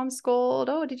 They're homeschooled.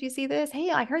 Oh, did you see this? Hey,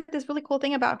 I heard this really cool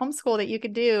thing about homeschool that you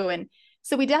could do. And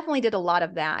so we definitely did a lot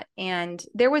of that. And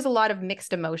there was a lot of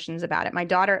mixed emotions about it. My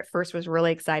daughter at first was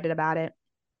really excited about it.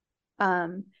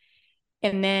 And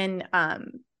then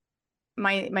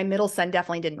my middle son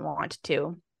definitely didn't want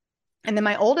to. And then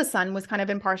my oldest son was kind of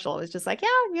impartial. It was just like,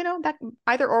 yeah, that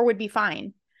either or would be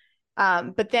fine.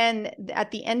 But then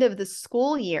at the end of the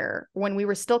school year, when we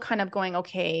were still kind of going,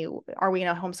 okay, are we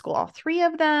going to homeschool all three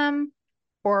of them?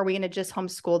 Or are we going to just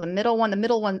homeschool the middle one? The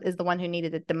middle one is the one who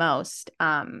needed it the most.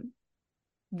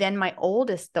 Then my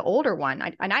oldest, the older one,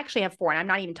 I actually have four, and I'm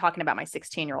not even talking about my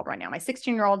 16-year-old right now. My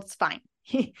 16-year-old is fine.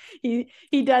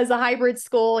 He does a hybrid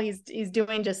school. He's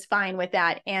doing just fine with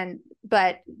that.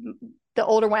 But the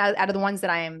older one out of the ones that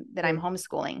I'm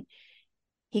homeschooling,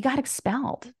 he got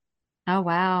expelled. Oh,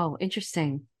 wow.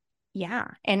 Interesting. Yeah.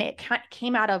 And it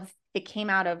came out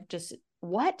of just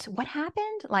what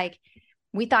happened? Like,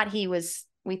 we thought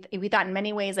we thought in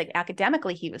many ways, like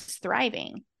academically, he was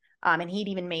thriving. And he'd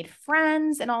even made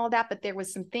friends and all of that, but there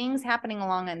was some things happening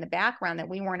along in the background that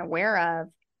we weren't aware of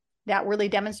that really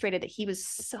demonstrated that he was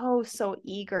so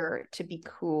eager to be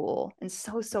cool, and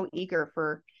so eager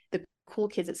for the cool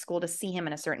kids at school to see him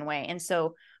in a certain way. And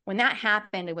so when that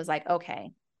happened, it was like, okay,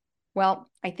 well,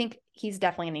 I think he's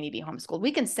definitely going to need to be homeschooled.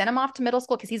 We can send him off to middle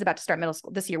school because he's about to start middle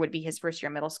school. This year would be his first year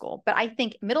of middle school. But I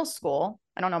think middle school,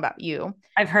 I don't know about you.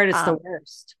 I've heard it's the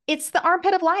worst. It's the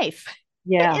armpit of life.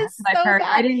 Yeah. It is I've so heard.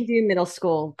 bad. I didn't do middle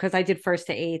school because I did first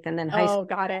to eighth, and then high school. Oh,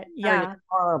 got it. Yeah.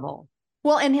 Horrible.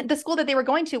 Well, and the school that they were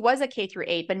going to was a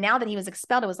K-8, but now that he was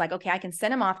expelled, it was like, okay, I can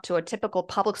send him off to a typical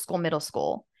public school middle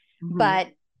school. Mm-hmm. But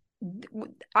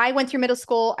I went through middle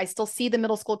school. I still see the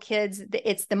middle school kids.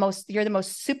 You're the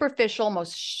most superficial,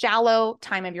 most shallow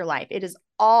time of your life. It is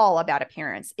all about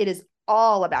appearance. It is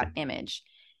all about image.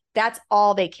 That's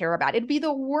all they care about. It'd be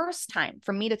the worst time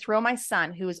for me to throw my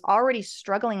son, who is already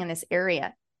struggling in this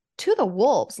area, to the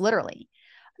wolves, literally.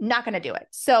 Not going to do it.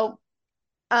 So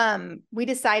we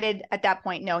decided at that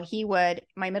point, no, he would.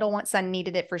 My middle son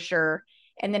needed it for sure.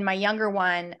 And then my younger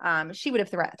one, she would have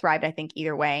thrived, I think,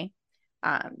 either way.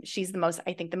 She's the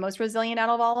most resilient out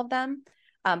of all of them.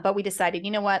 But we decided,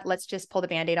 you know what, let's just pull the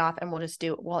Band-Aid off, and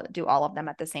we'll do all of them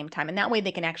at the same time. And that way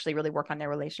they can actually really work on their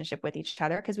relationship with each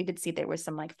other. Cause we did see there was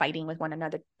some like fighting with one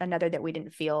another that we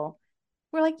didn't feel.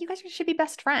 We're like, you guys should be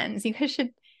best friends. You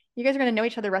guys are going to know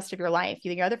each other the rest of your life.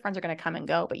 Your other friends are going to come and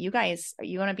go, but you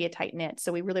want to be a tight knit.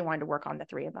 So we really wanted to work on the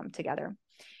three of them together.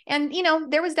 And,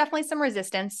 there was definitely some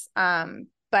resistance.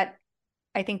 But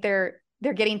I think they're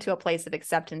getting to a place of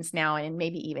acceptance now, and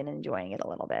maybe even enjoying it a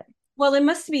little bit. Well, it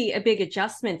must be a big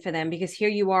adjustment for them, because here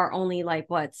you are only like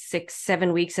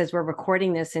 6-7 weeks as we're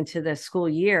recording this into the school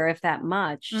year, if that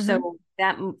much. Mm-hmm. So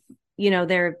that,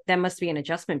 that must be an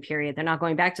adjustment period. They're not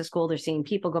going back to school. They're seeing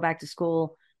people go back to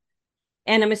school.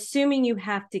 And I'm assuming you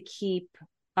have to keep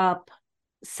up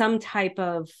some type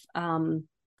of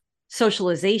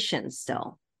socialization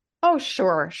still. Oh,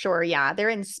 sure, sure. Yeah. They're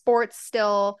in sports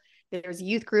still. There's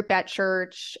youth group at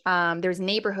church. There's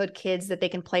neighborhood kids that they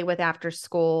can play with after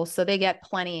school. So they get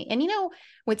plenty. And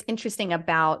what's interesting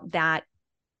about that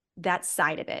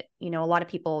side of it, a lot of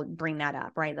people bring that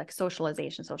up, right? Like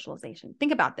socialization.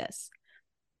 Think about this.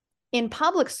 In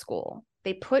public school,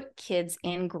 they put kids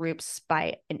in groups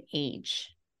by an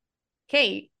age.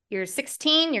 Okay, you're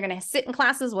 16, you're going to sit in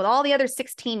classes with all the other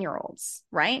 16-year-olds,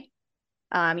 right?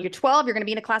 You're 12, you're going to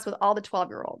be in a class with all the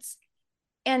 12-year-olds.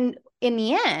 And in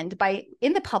the end,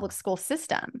 in the public school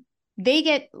system,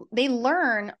 they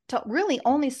learn to really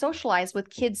only socialize with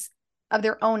kids of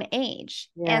their own age.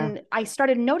 Yeah. And I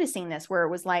started noticing this where it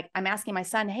was like, I'm asking my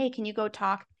son, hey, can you go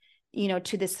talk,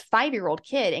 to this 5-year-old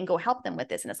kid and go help them with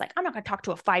this? And it's like, I'm not going to talk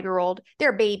to a 5-year-old.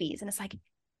 They're babies. And it's like,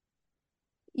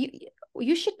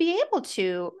 you should be able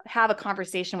to have a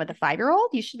conversation with a 5-year-old.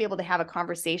 You should be able to have a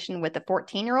conversation with a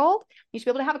 14-year-old. You should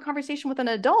be able to have a conversation with an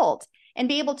adult and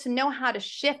be able to know how to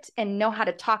shift and know how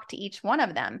to talk to each one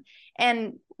of them.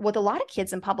 And with a lot of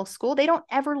kids in public school, they don't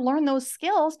ever learn those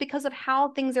skills because of how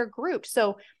things are grouped.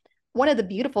 So one of the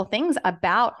beautiful things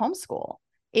about homeschool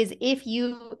is if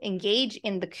you engage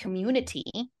in the community,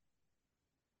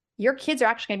 your kids are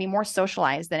actually going to be more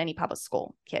socialized than any public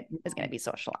school kid is going to be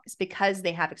socialized because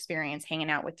they have experience hanging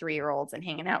out with 3-year-olds and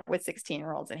hanging out with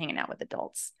 16-year-olds and hanging out with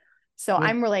adults. So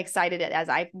I'm really excited as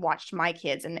I've watched my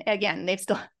kids. And again, it's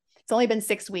only been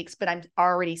 6 weeks, but I'm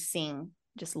already seeing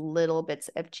just little bits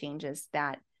of changes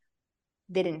that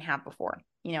they didn't have before.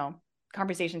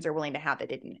 Conversations they're willing to have that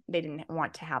they didn't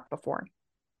want to have before.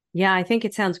 Yeah, I think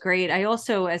it sounds great. I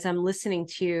also, as I'm listening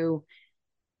to you,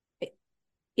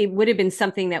 it would have been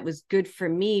something that was good for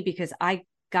me because I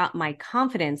got my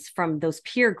confidence from those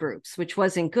peer groups, which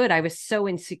wasn't good. I was so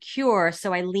insecure.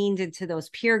 So I leaned into those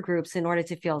peer groups in order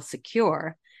to feel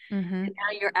secure. Mm-hmm. And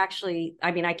now you're actually,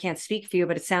 I can't speak for you,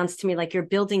 but it sounds to me like you're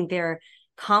building their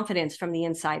confidence from the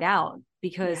inside out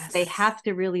because they have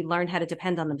to really learn how to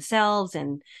depend on themselves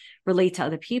and relate to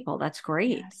other people. That's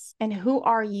great. Yes. And who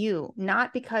are you?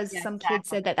 Not because some kid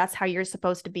said that that's how you're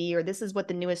supposed to be, or this is what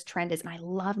the newest trend is. And I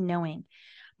love knowing.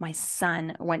 My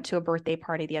son went to a birthday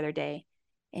party the other day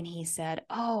and he said,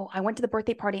 oh, I went to the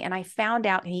birthday party and I found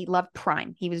out he loved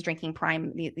Prime. He was drinking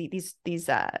Prime, these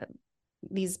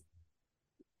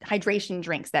hydration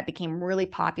drinks that became really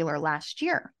popular last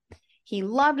year. He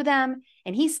loved them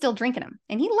and he's still drinking them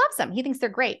and he loves them. He thinks they're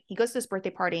great. He goes to this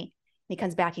birthday party and he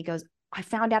comes back. He goes, I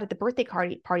found out at the birthday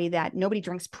party that nobody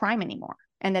drinks Prime anymore.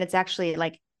 And that it's actually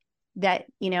like that,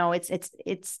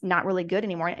 it's not really good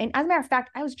anymore. And as a matter of fact,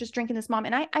 I was just drinking this, Mom,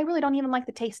 and I really don't even like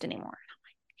the taste anymore. And I'm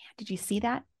like, man, did you see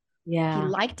that? Yeah. He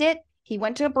liked it. He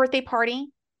went to a birthday party.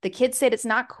 The kids said it's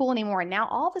not cool anymore. And now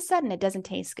all of a sudden it doesn't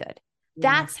taste good.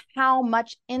 Yeah. That's how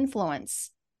much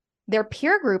influence their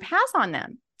peer group has on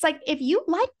them. It's like, if you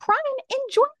like Prime,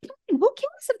 enjoy Prime. Who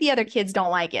cares if the other kids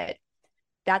don't like it?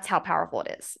 That's how powerful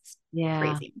it is. It's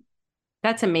crazy.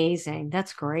 That's amazing.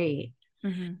 That's great.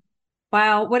 Mm-hmm.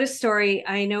 Wow, what a story.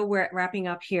 I know we're wrapping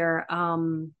up here.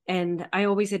 And I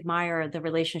always admire the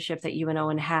relationship that you and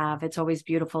Owen have. It's always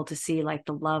beautiful to see like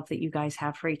the love that you guys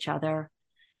have for each other.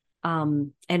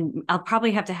 And I'll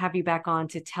probably have to have you back on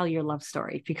to tell your love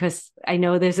story because I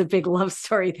know there's a big love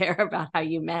story there about how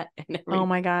you met. And oh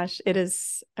my gosh, it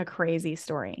is a crazy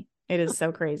story. It is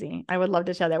so crazy. I would love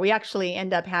to tell that. We actually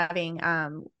end up having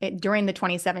during the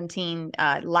 2017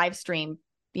 live stream,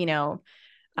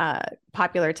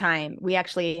 popular time, we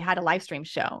actually had a live stream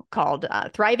show called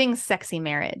Thriving Sexy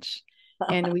Marriage.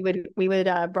 And we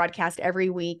would broadcast every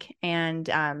week and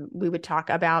we would talk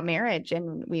about marriage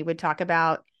and we would talk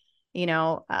about,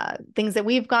 things that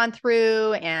we've gone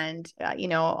through and,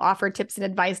 offer tips and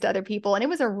advice to other people. And it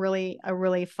was a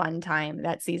really fun time,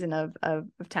 that season of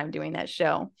time doing that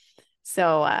show.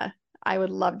 So I would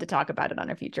love to talk about it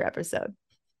on a future episode.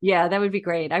 Yeah, that would be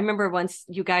great. I remember once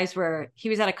he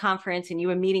was at a conference and you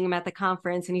were meeting him at the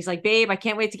conference and he's like, babe, I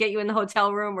can't wait to get you in the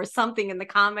hotel room or something in the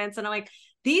comments. And I'm like,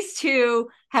 these two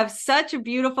have such a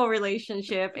beautiful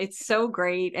relationship. It's so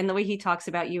great. And the way he talks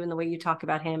about you and the way you talk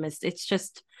about him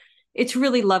it's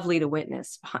really lovely to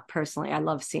witness. Personally, I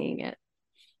love seeing it.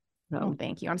 So. Oh,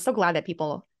 thank you. I'm so glad that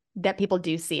people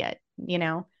do see it.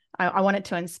 I want it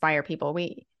to inspire people.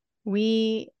 We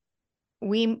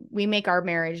make our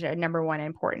marriage a number one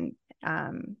important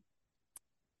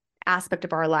aspect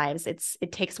of our lives.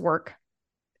 It takes work.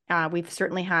 We've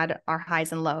certainly had our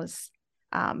highs and lows,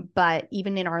 but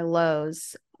even in our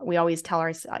lows, we always tell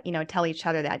each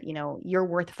other that you're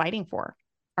worth fighting for.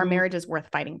 Our marriage is worth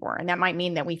fighting for, and that might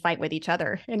mean that we fight with each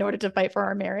other in order to fight for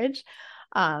our marriage,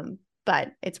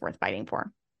 but it's worth fighting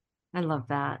for. I love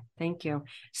that. Thank you.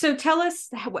 So tell us,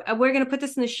 we're going to put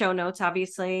this in the show notes,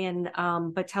 obviously, and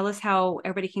but tell us how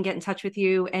everybody can get in touch with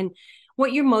you and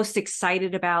what you're most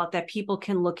excited about that people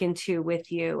can look into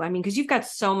with you. I mean, because you've got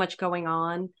so much going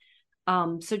on.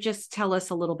 So just tell us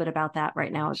a little bit about that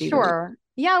right now. It'd be really Sure.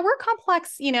 Yeah, we're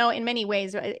complex, in many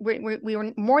ways.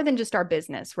 We're more than just our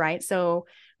business, right? So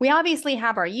we obviously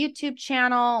have our YouTube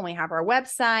channel and we have our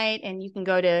website, and you can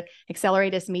go to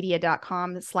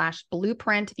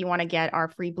acceleratusmedia.com/blueprint if you want to get our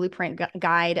free blueprint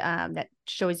guide that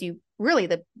shows you really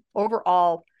the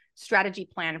overall strategy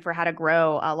plan for how to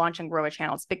grow, launch and grow a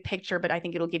channel. It's big picture, but I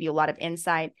think it'll give you a lot of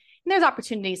insight. And there's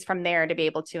opportunities from there to be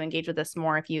able to engage with us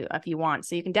more if you want.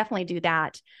 So you can definitely do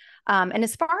that. And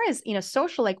as far as,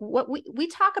 social, like what we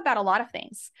talk about a lot of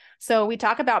things. So we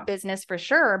talk about business for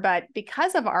sure, but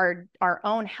because of our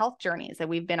own health journeys that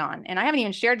we've been on, and I haven't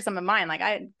even shared some of mine, like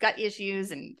I got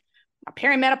issues and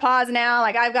perimenopause now,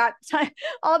 like I've got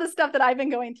all the stuff that I've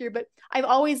been going through, but I've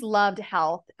always loved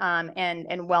health and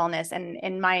wellness,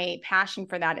 and my passion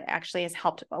for that actually has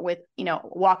helped with,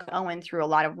 walk Owen through a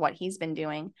lot of what he's been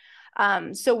doing.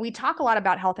 So we talk a lot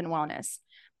about health and wellness.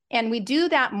 And we do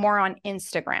that more on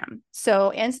Instagram.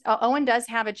 So Owen does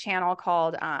have a channel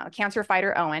called Cancer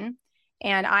Fighter Owen,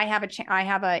 and I have an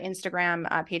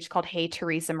Instagram page called Hey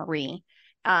Theresa Marie.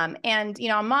 And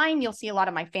on mine you'll see a lot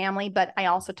of my family, but I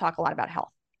also talk a lot about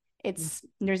health.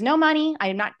 There's no money.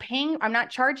 I'm not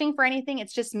charging for anything.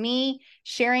 It's just me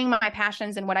sharing my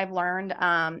passions and what I've learned.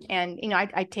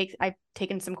 I've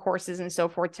taken some courses and so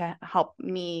forth to help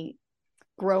me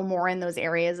grow more in those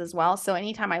areas as well. So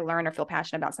anytime I learn or feel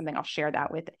passionate about something, I'll share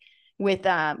that with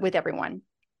everyone.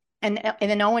 And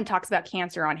then Owen talks about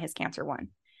cancer on his Cancer One.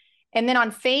 And then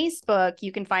on Facebook,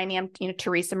 you can find me,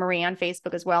 Theresa Marie on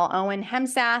Facebook as well. Owen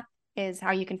Hemsath is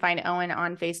how you can find Owen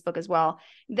on Facebook as well.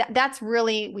 That's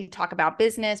really, we talk about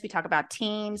business, we talk about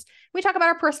teams, we talk about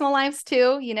our personal lives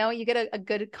too. You get a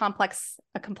good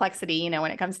complexity,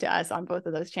 when it comes to us on both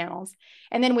of those channels.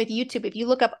 And then with YouTube, if you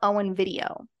look up Owen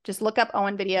Video, just look up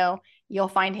Owen Video, you'll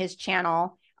find his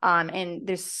channel. And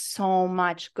there's so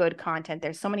much good content.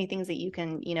 There's so many things that you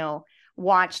can,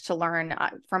 watch to learn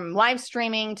from live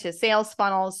streaming to sales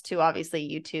funnels to obviously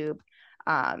YouTube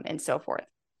and so forth.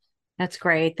 That's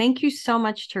great. Thank you so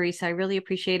much, Theresa. I really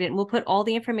appreciate it. And we'll put all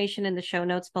the information in the show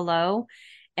notes below.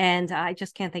 And I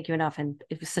just can't thank you enough. And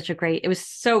it was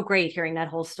so great hearing that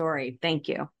whole story. Thank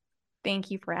you. Thank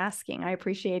you for asking. I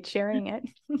appreciate sharing it.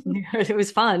 It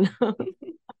was fun.